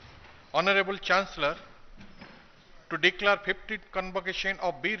Honorable Chancellor to declare 15th convocation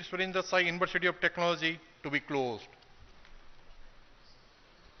of Veer Surendra Sai University of Technology to be closed.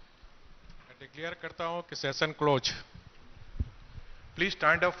 मैं डिक्लेयर करता हूं कि session close. Please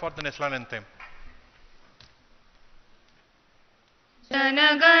stand up for the national anthem.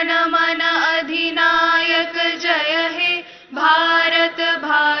 जनगण मन अधिनायक जय हे भारत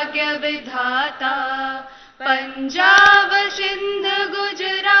भाग्य विधाता। पंजाब सिंध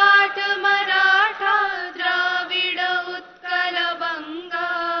गुजरात मराठा द्राविड़ उत्कल बंगा।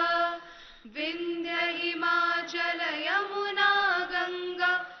 विंध्य हिमाचल यमुना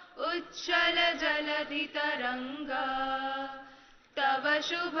गंगा उच्चल जलधि तरंगा। तव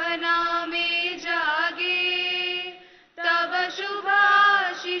शुभ नामे जागे तव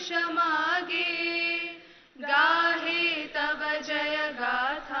शुभाशिष मा